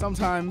somebody.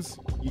 Sometimes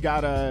you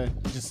gotta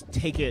just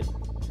take it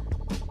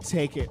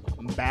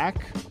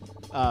back,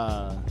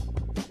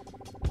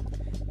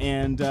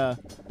 and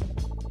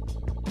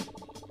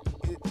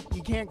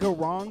you can't go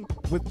wrong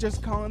with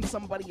just calling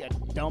somebody a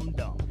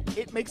dum-dum.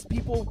 It makes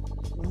people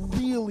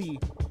really,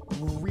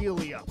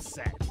 really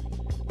upset.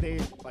 They,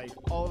 like,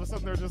 all of a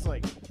sudden they're just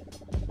like,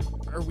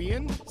 are we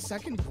in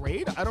 2nd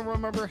grade? I don't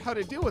remember how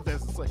to deal with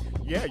this. It's like,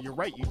 yeah, you're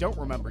right. You don't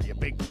remember, you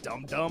big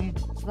dum-dum.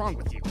 What's wrong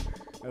with you?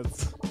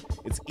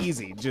 It's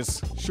easy.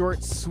 Just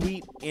short,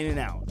 sweet, in and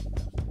out.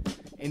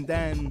 And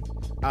then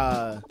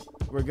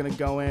we're going to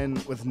go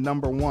in with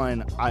number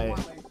 1.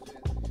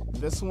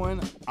 This one,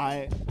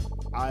 I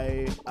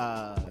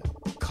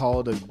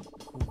called a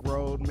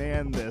grown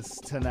man this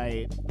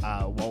tonight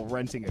while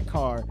renting a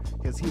car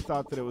because he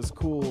thought that it was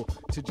cool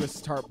to just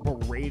start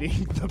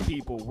berating the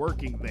people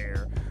working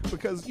there,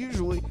 because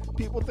usually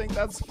people think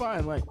that's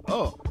fine, like,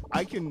 oh,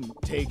 I can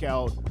take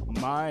out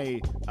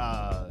my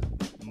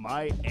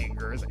my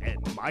angers and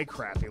my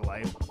crappy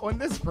life on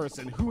this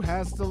person who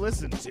has to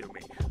listen to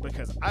me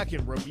because I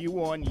can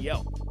review on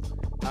Yelp.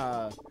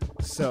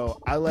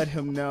 So I let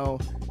him know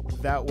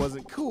that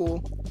wasn't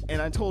cool,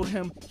 and I told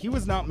him he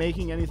was not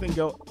making anything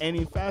go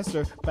any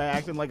faster by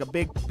acting like a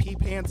big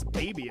pee-pants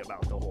baby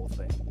about the whole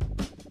thing.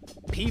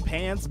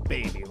 Pee-pants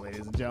baby,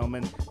 ladies and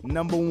gentlemen.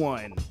 Number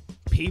 1.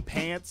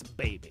 Pee-pants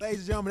baby. Ladies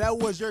and gentlemen, that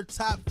was your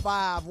top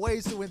 5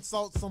 ways to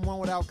insult someone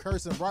without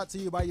cursing, brought to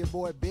you by your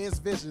boy Biz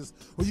Vicious,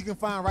 who you can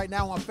find right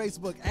now on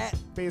Facebook at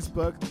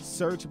Facebook,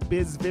 search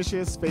Biz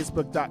Vicious,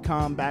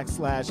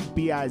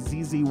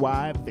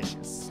 facebook.com/BIZZY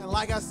Vicious. And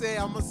like I said,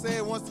 I'm going to say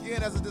it once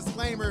again as a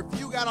disclaimer, if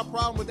you got a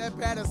problem with that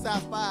Patties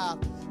top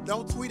 5,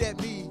 don't tweet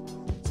at me.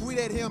 Tweet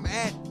at him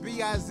at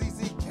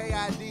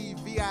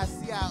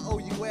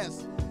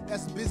BIZZKIDVICIOUS.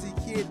 That's Busy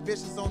Kid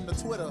Vicious on the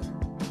Twitter.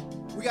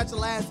 We got your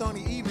last on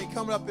the evening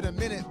coming up in a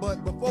minute,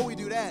 but before we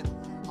do that,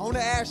 I want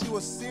to ask you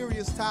a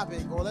serious topic,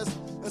 or let's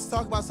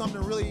talk about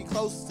something really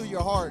close to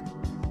your heart.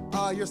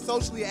 Your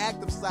socially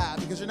active side,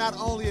 because you're not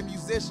only a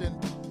musician,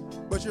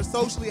 but you're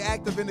socially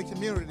active in the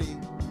community.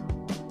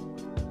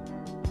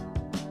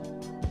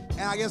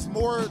 And I guess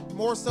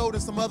more so than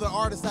some other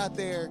artists out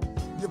there,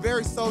 you're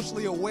very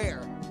socially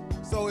aware.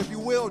 So if you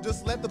will,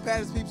 just let the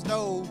Patties peeps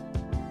know,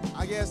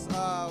 I guess,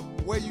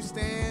 where you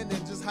stand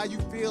and just how you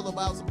feel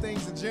about some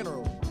things in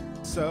general.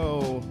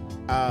 So,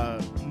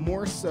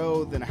 more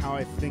so than how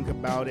I think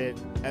about it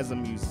as a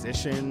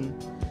musician,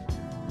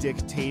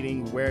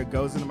 dictating where it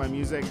goes into my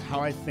music, how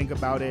I think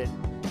about it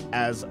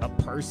as a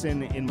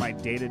person in my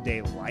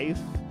day-to-day life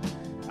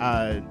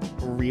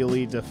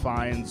really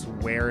defines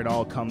where it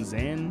all comes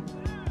in.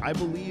 I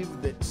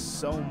believe that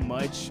so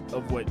much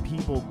of what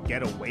people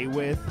get away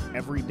with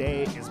every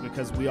day is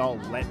because we all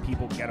let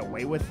people get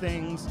away with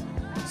things.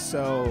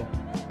 So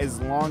as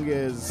long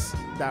as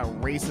that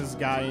racist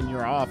guy in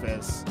your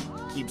office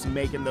keeps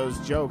making those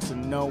jokes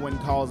and no one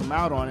calls him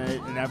out on it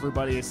and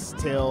everybody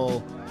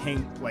still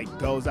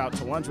goes out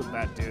to lunch with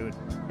that dude,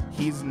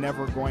 he's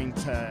never going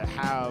to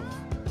have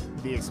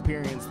the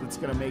experience that's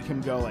going to make him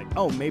go like,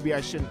 oh, maybe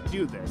I shouldn't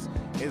do this.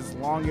 As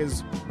long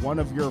as one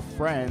of your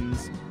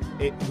friends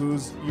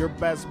who's your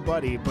best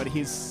buddy, but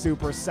he's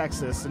super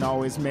sexist and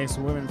always makes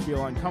women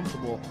feel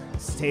uncomfortable,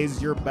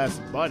 stays your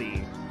best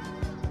buddy,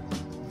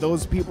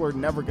 those people are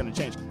never going to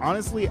change.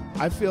 Honestly,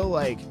 I feel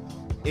like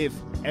if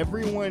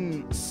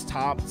everyone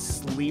stopped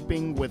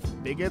sleeping with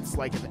bigots,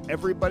 like if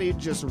everybody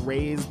just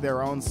raised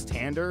their own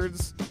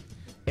standards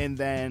and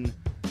then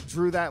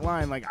drew that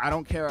line, like, I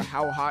don't care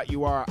how hot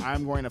you are,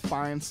 I'm going to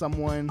find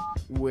someone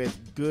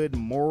with good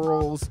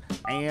morals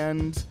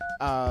and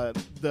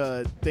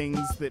the things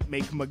that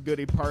make my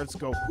goody parts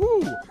go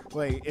whoo.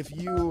 Like, if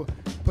you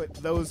put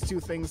those two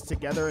things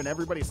together and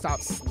everybody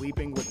stopped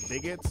sleeping with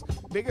bigots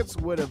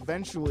would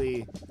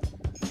eventually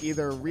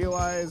either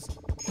realize,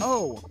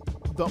 oh,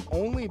 the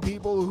only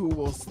people who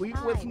will sleep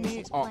with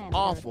me are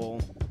awful,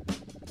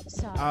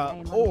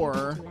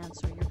 or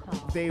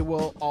they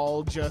will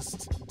all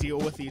just deal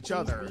with each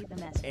other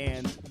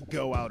and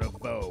go out of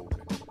vogue.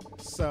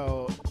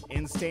 So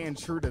in staying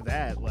true to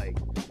that, like,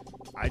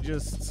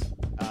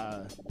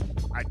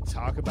 I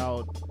talk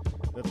about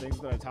the things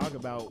that I talk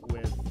about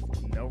with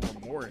no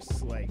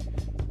remorse. Like,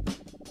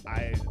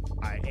 I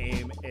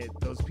aim at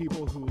those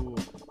people who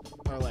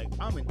are like,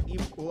 I'm an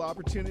equal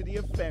opportunity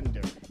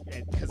offender,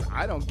 because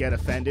I don't get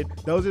offended.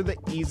 Those are the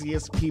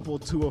easiest people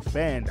to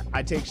offend.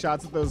 I take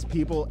shots at those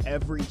people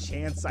every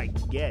chance I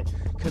get,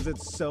 because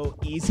it's so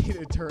easy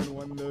to turn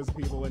one of those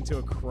people into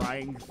a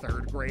crying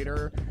third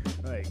grader.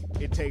 Like,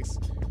 it takes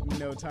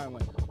no time.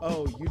 Like,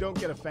 oh, you don't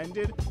get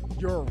offended?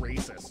 You're a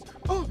racist.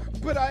 Oh,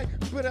 but I,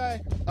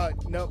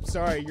 nope,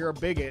 sorry, you're a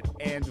bigot,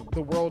 and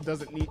the world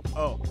doesn't need,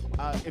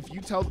 if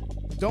you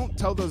don't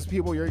tell those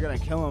people you're gonna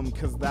kill them,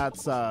 because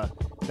that's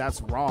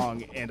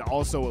wrong and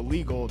also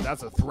illegal.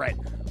 That's a threat.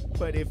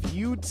 But if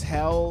you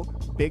tell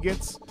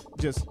bigots,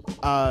 just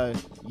I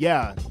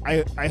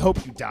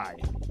hope you die,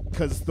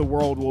 because the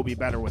world will be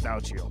better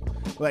without you.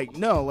 Like,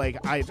 no, like,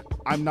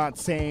 I'm not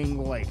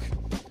saying like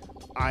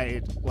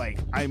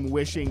I'm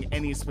wishing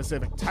any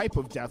specific type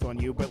of death on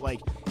you, but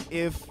like,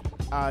 if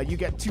you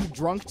get too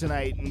drunk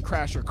tonight and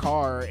crash your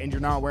car and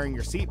you're not wearing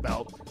your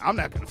seatbelt, I'm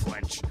not gonna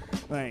flinch.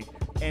 Like,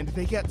 and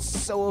they get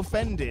so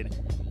offended.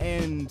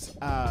 And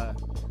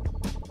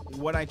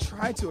what I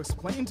try to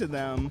explain to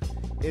them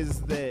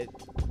is that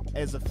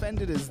as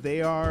offended as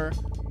they are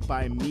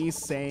by me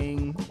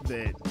saying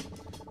that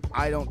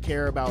I don't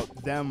care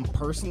about them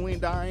personally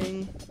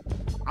dying,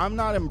 I'm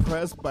not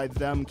impressed by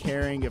them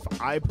caring if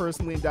I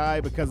personally die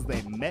because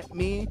they met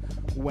me,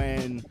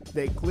 when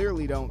they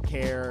clearly don't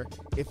care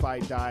if I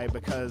die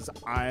because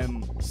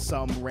I'm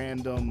some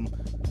random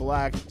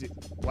black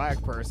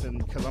person,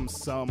 because I'm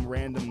some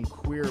random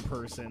queer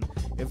person.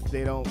 If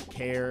they don't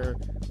care,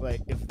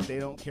 like, if they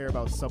don't care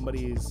about some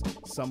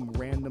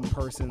random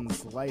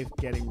person's life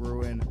getting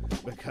ruined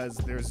because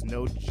there's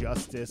no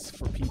justice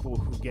for people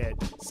who get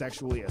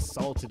sexually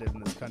assaulted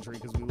in this country,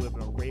 because we live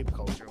in a rape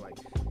culture. Like,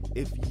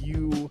 if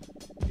you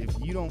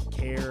don't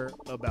care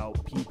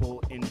about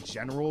people in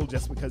general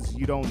just because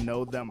you don't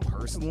know them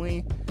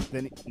personally,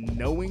 then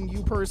knowing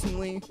you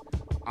personally,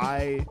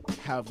 I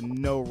have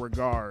no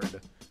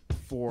regard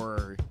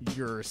for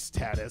your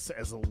status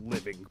as a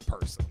living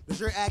person. Does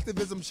your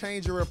activism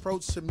change your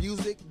approach to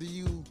music? Do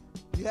you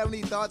have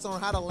any thoughts on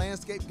how the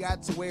landscape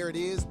got to where it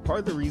is? Part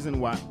of the reason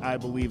why I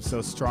believe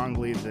so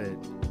strongly that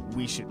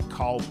we should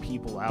call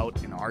people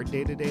out in our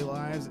day-to-day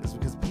lives is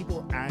because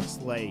people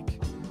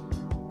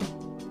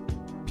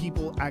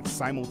act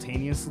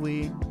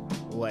simultaneously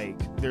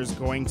like there's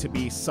going to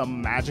be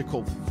some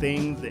magical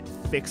thing that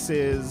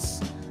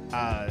fixes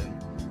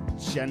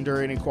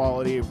gender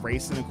inequality,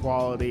 race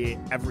inequality,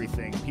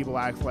 everything. People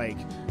act like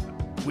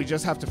we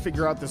just have to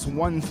figure out this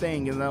one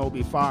thing and then it'll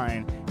be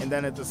fine. And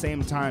then at the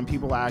same time,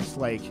 people act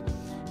like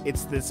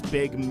it's this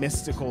big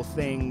mystical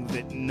thing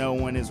that no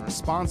one is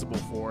responsible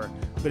for.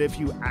 But if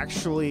you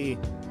actually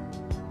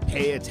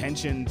pay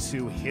attention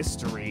to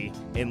history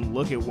and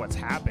look at what's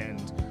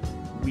happened,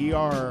 we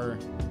are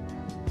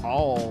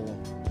all,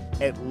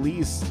 at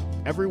least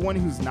everyone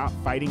who's not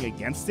fighting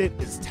against it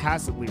is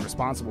tacitly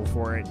responsible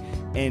for it.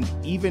 And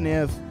even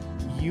if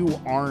you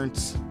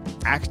aren't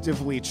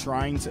actively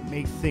trying to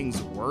make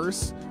things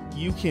worse,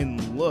 you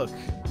can look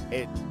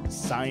at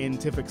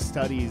scientific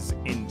studies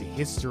and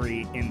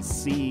history and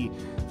see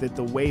that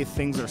the way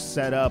things are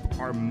set up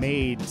are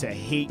made to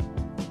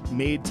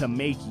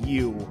make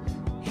you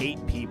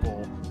hate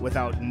people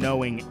without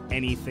knowing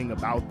anything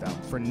about them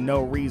for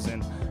no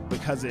reason,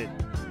 because it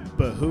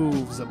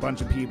behooves a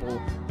bunch of people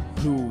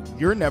who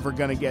you're never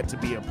going to get to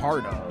be a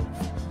part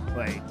of.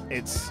 Like,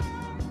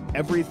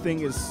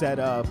 everything is set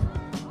up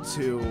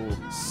to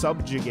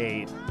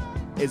subjugate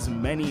as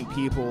many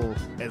people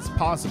as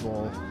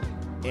possible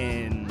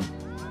in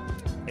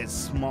as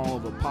small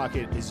of a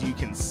pocket as you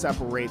can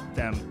separate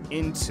them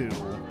into,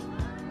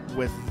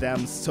 with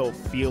them still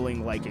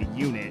feeling like a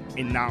unit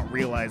and not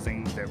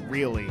realizing that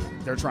really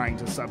they're trying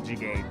to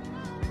subjugate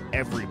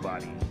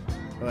everybody.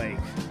 Like,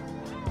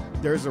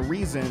 there's a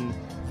reason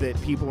that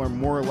people are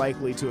more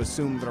likely to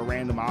assume that a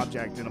random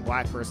object in a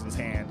black person's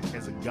hand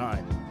is a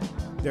gun.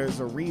 There's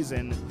a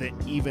reason that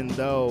even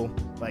though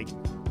like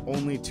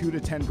only 2 to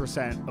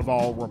 10% of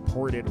all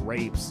reported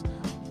rapes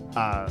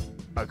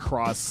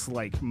across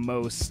like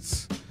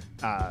most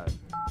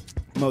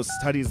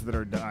studies that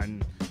are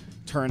done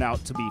turn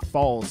out to be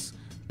false,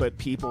 but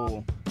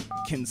people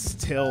can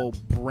still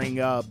bring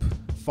up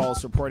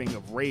false reporting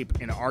of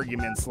rape in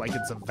arguments like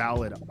it's a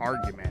valid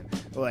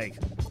argument. Like,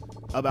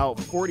 about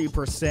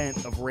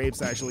 40% of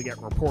rapes actually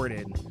get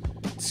reported.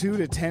 2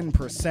 to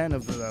 10%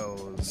 of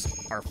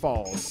those are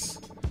false.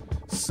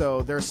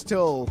 So there's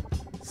still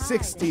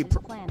 60,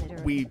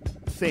 we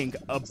think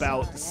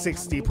about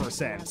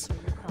 60%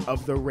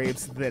 of the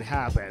rapes that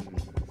happen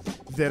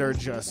that are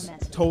just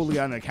totally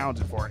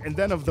unaccounted for. And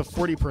then of the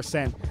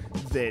 40%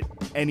 that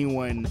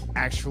anyone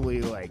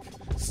actually like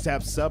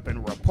steps up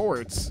and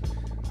reports,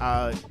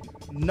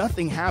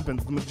 nothing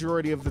happens the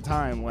majority of the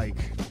time. Like,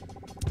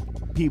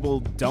 people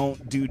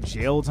don't do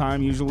jail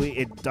time usually.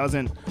 It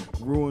doesn't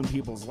ruin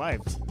people's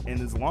lives. And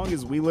as long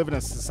as we live in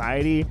a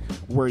society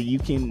where you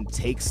can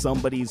take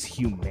somebody's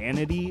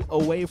humanity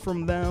away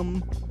from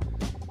them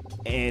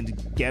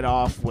and get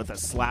off with a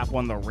slap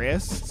on the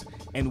wrist,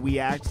 and we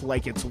act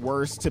like it's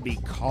worse to be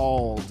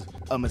called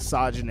a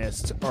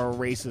misogynist or a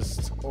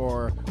racist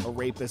or a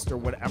rapist or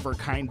whatever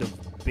kind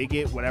of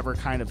bigot, whatever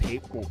kind of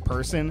hateful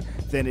person,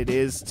 than it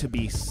is to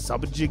be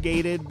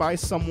subjugated by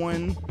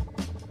someone,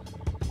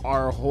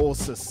 our whole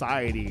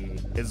society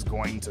is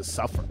going to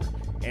suffer.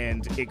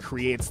 And it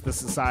creates the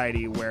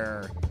society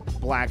where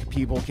black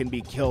people can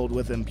be killed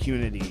with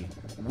impunity,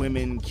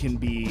 women can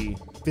be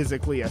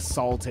physically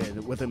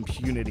assaulted with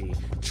impunity,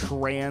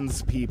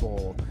 trans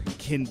people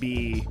can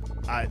be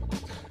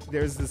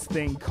there's this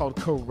thing called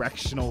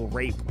correctional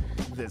rape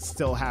that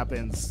still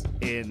happens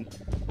in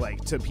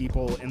like to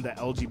people in the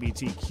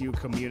LGBTQ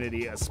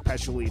community,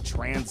 especially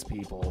trans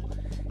people,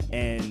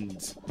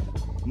 and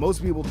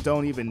most people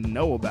don't even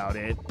know about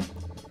it.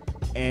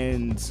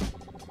 And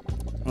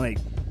like,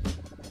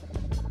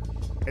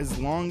 as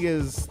long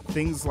as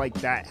things like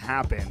that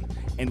happen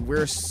and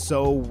we're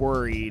so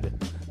worried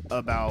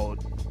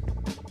about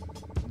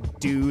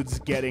dudes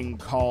getting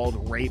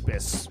called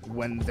rapists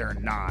when they're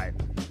not,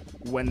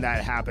 when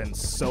that happens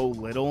so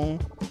little,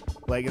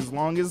 like, as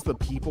long as the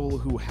people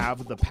who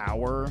have the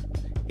power,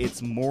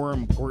 it's more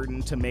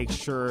important to make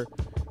sure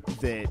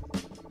that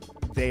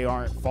they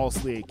aren't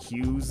falsely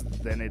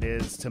accused than it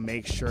is to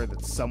make sure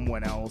that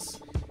someone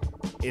else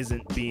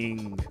isn't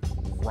being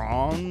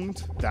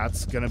wronged.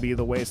 That's gonna be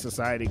the way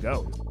society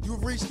goes.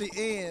 You've reached the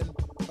end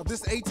of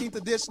this 18th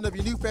edition of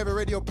your new favorite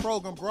radio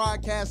program,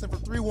 broadcasting from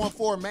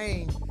 314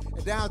 Main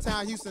in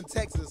downtown Houston,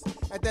 Texas,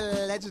 at the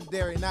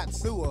legendary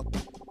NOTSUOH.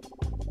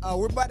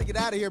 We're about to get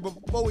out of here, but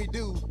before we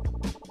do,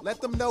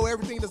 let them know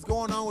everything that's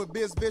going on with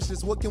Biz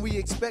Vicious. What can we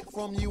expect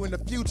from you in the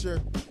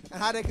future,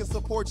 and how they can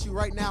support you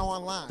right now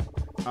online?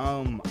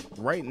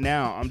 Right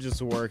now, I'm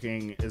just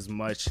working as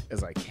much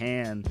as I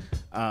can,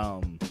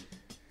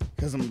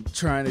 because I'm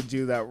trying to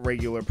do that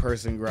regular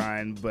person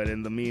grind, but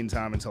in the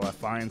meantime, until I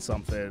find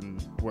something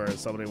where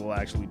somebody will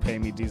actually pay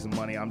me decent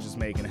money, I'm just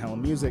making hella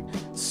music.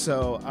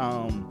 So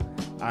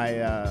I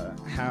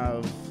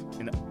have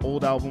an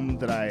old album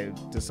that I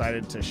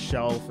decided to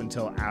shelf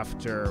until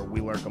after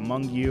We Lurk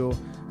Among You,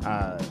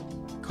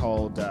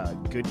 called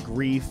Good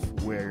Grief,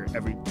 where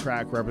every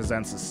track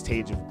represents a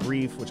stage of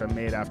grief, which I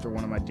made after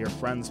one of my dear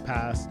friends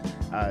passed.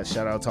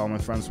 Shout out to all my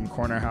friends from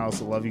Corner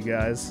House. I love you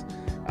guys.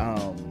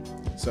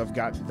 So I've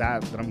got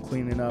that I'm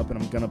cleaning up and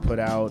I'm gonna put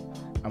out.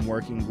 I'm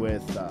working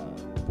with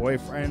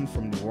Boyfriend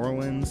from New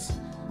Orleans.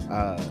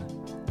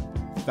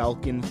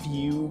 Falcon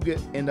Fugue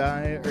and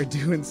I are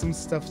doing some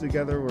stuff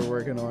together. We're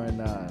working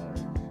on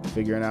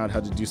figuring out how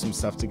to do some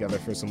stuff together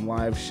for some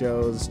live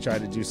shows. Try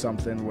to do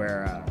something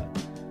where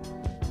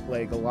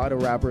like a lot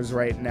of rappers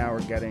right now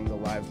are getting a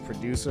live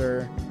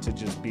producer to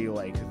just be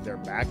like their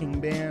backing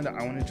band.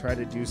 I want to try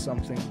to do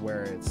something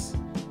where it's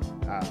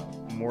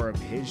more of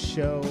his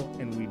show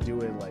and we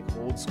do it like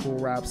old school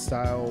rap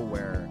style,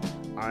 where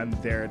I'm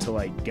there to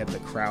like get the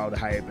crowd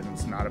hype and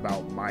it's not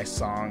about my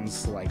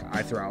songs. Like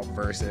I throw out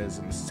verses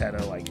instead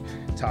of like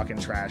talking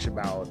trash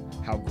about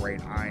how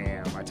great I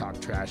am. I talk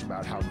trash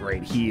about how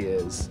great he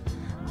is.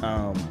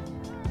 I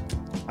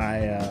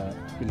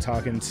been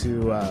talking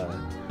to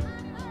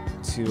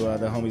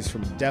the homies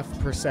from Def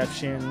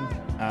Perception.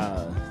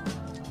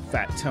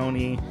 Fat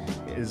Tony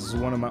is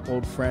one of my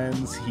old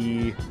friends.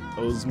 He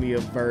owes me a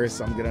verse.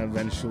 I'm gonna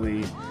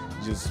eventually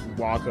just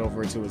walk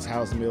over to his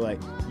house and be like,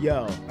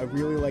 yo, I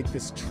really like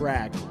this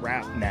track,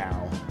 rap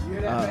now. You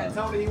hear that,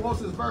 Fat Tony? He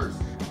wants his verse.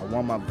 I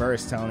want my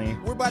verse, Tony.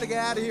 We're about to get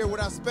out of here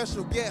with our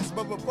special guest,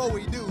 but before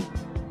we do,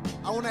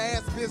 I want to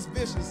ask Biz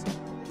Vicious,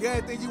 you got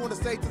anything you want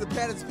to say to the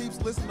Patties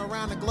peeps listening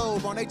around the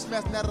globe on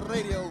HMS National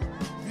Radio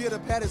via the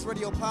Patties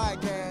Radio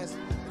Podcast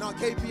and on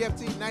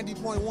KPFT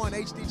 90.1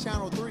 HD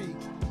Channel 3?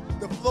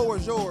 The floor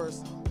is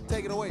yours.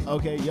 Take it away.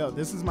 Okay, yo,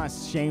 this is my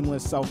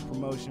shameless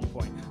self-promotion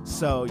point.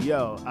 So,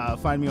 yo,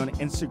 find me on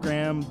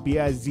Instagram,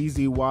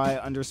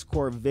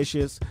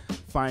 BIZZY_vicious.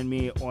 Find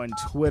me on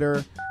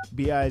Twitter,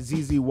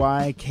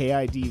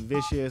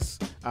 BIZZYKID-vicious.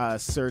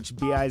 Search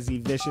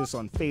BIZ Vicious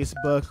on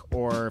Facebook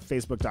or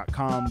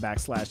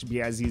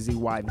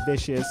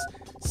facebook.com/BIZZYvicious,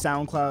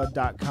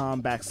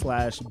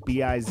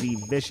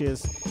 soundcloud.com/BIZ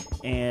Vicious,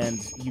 and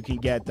you can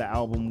get the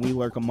album We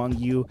Lurk Among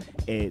You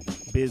at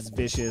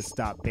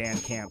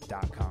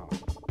bizvicious.bandcamp.com.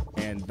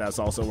 And that's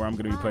also where I'm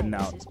going to be putting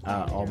out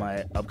all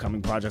my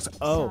upcoming projects.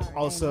 Oh,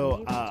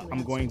 also,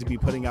 I'm going to be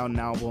putting out an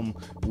album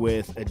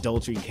with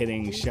Adultery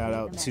Kidding. Shout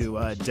out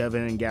to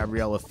Devin and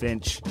Gabriella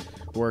Finch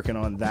working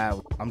on that.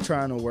 I'm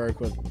trying to work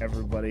with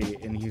everybody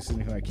in Houston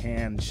who I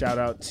can. Shout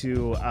out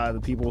to the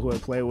people who I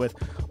play with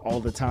all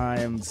the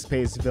time.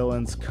 Space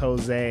Villains,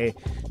 Koze,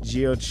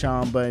 Gio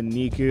Chamba,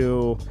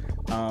 Niku,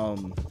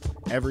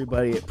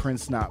 everybody at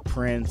Prince Not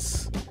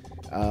Prince.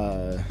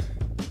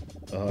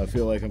 I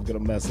feel like I'm going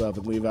to mess up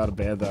and leave out a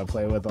band that I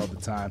play with all the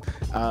time.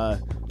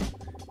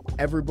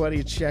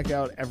 Everybody check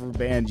out every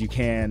band you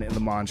can in the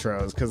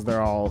Montrose because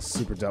they're all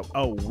super dope.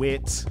 Oh,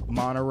 Wit,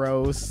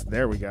 Monterose.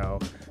 There we go.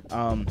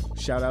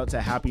 Shout out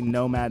to Happy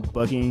Nomad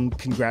Booking.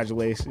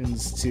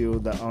 Congratulations to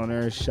the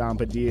owner, Sean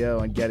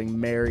Padillo, on getting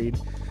married.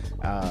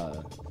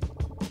 Yeah,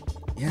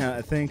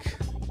 I think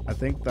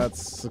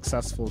that's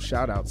successful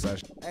shout-out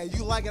session. Hey,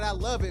 you like it, I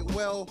love it.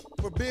 Well,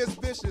 for Biz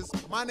Vicious,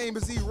 my name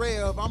is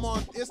E.REV. I'm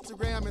on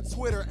Instagram and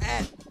Twitter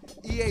at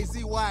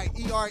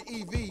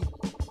EAZYEREV.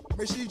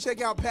 Make sure you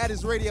check out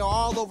Patties Radio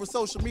all over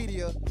social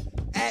media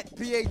at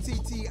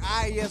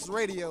PATTIES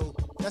Radio.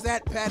 That's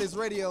at Patties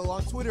Radio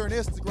on Twitter and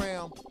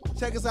Instagram.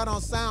 Check us out on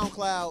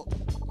SoundCloud,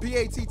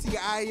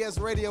 PATTIES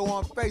Radio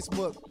on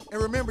Facebook.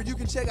 And remember, you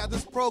can check out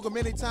this program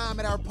anytime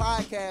at our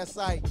podcast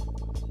site,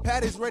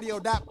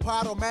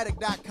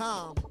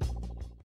 pattiesradio.podomatic.com.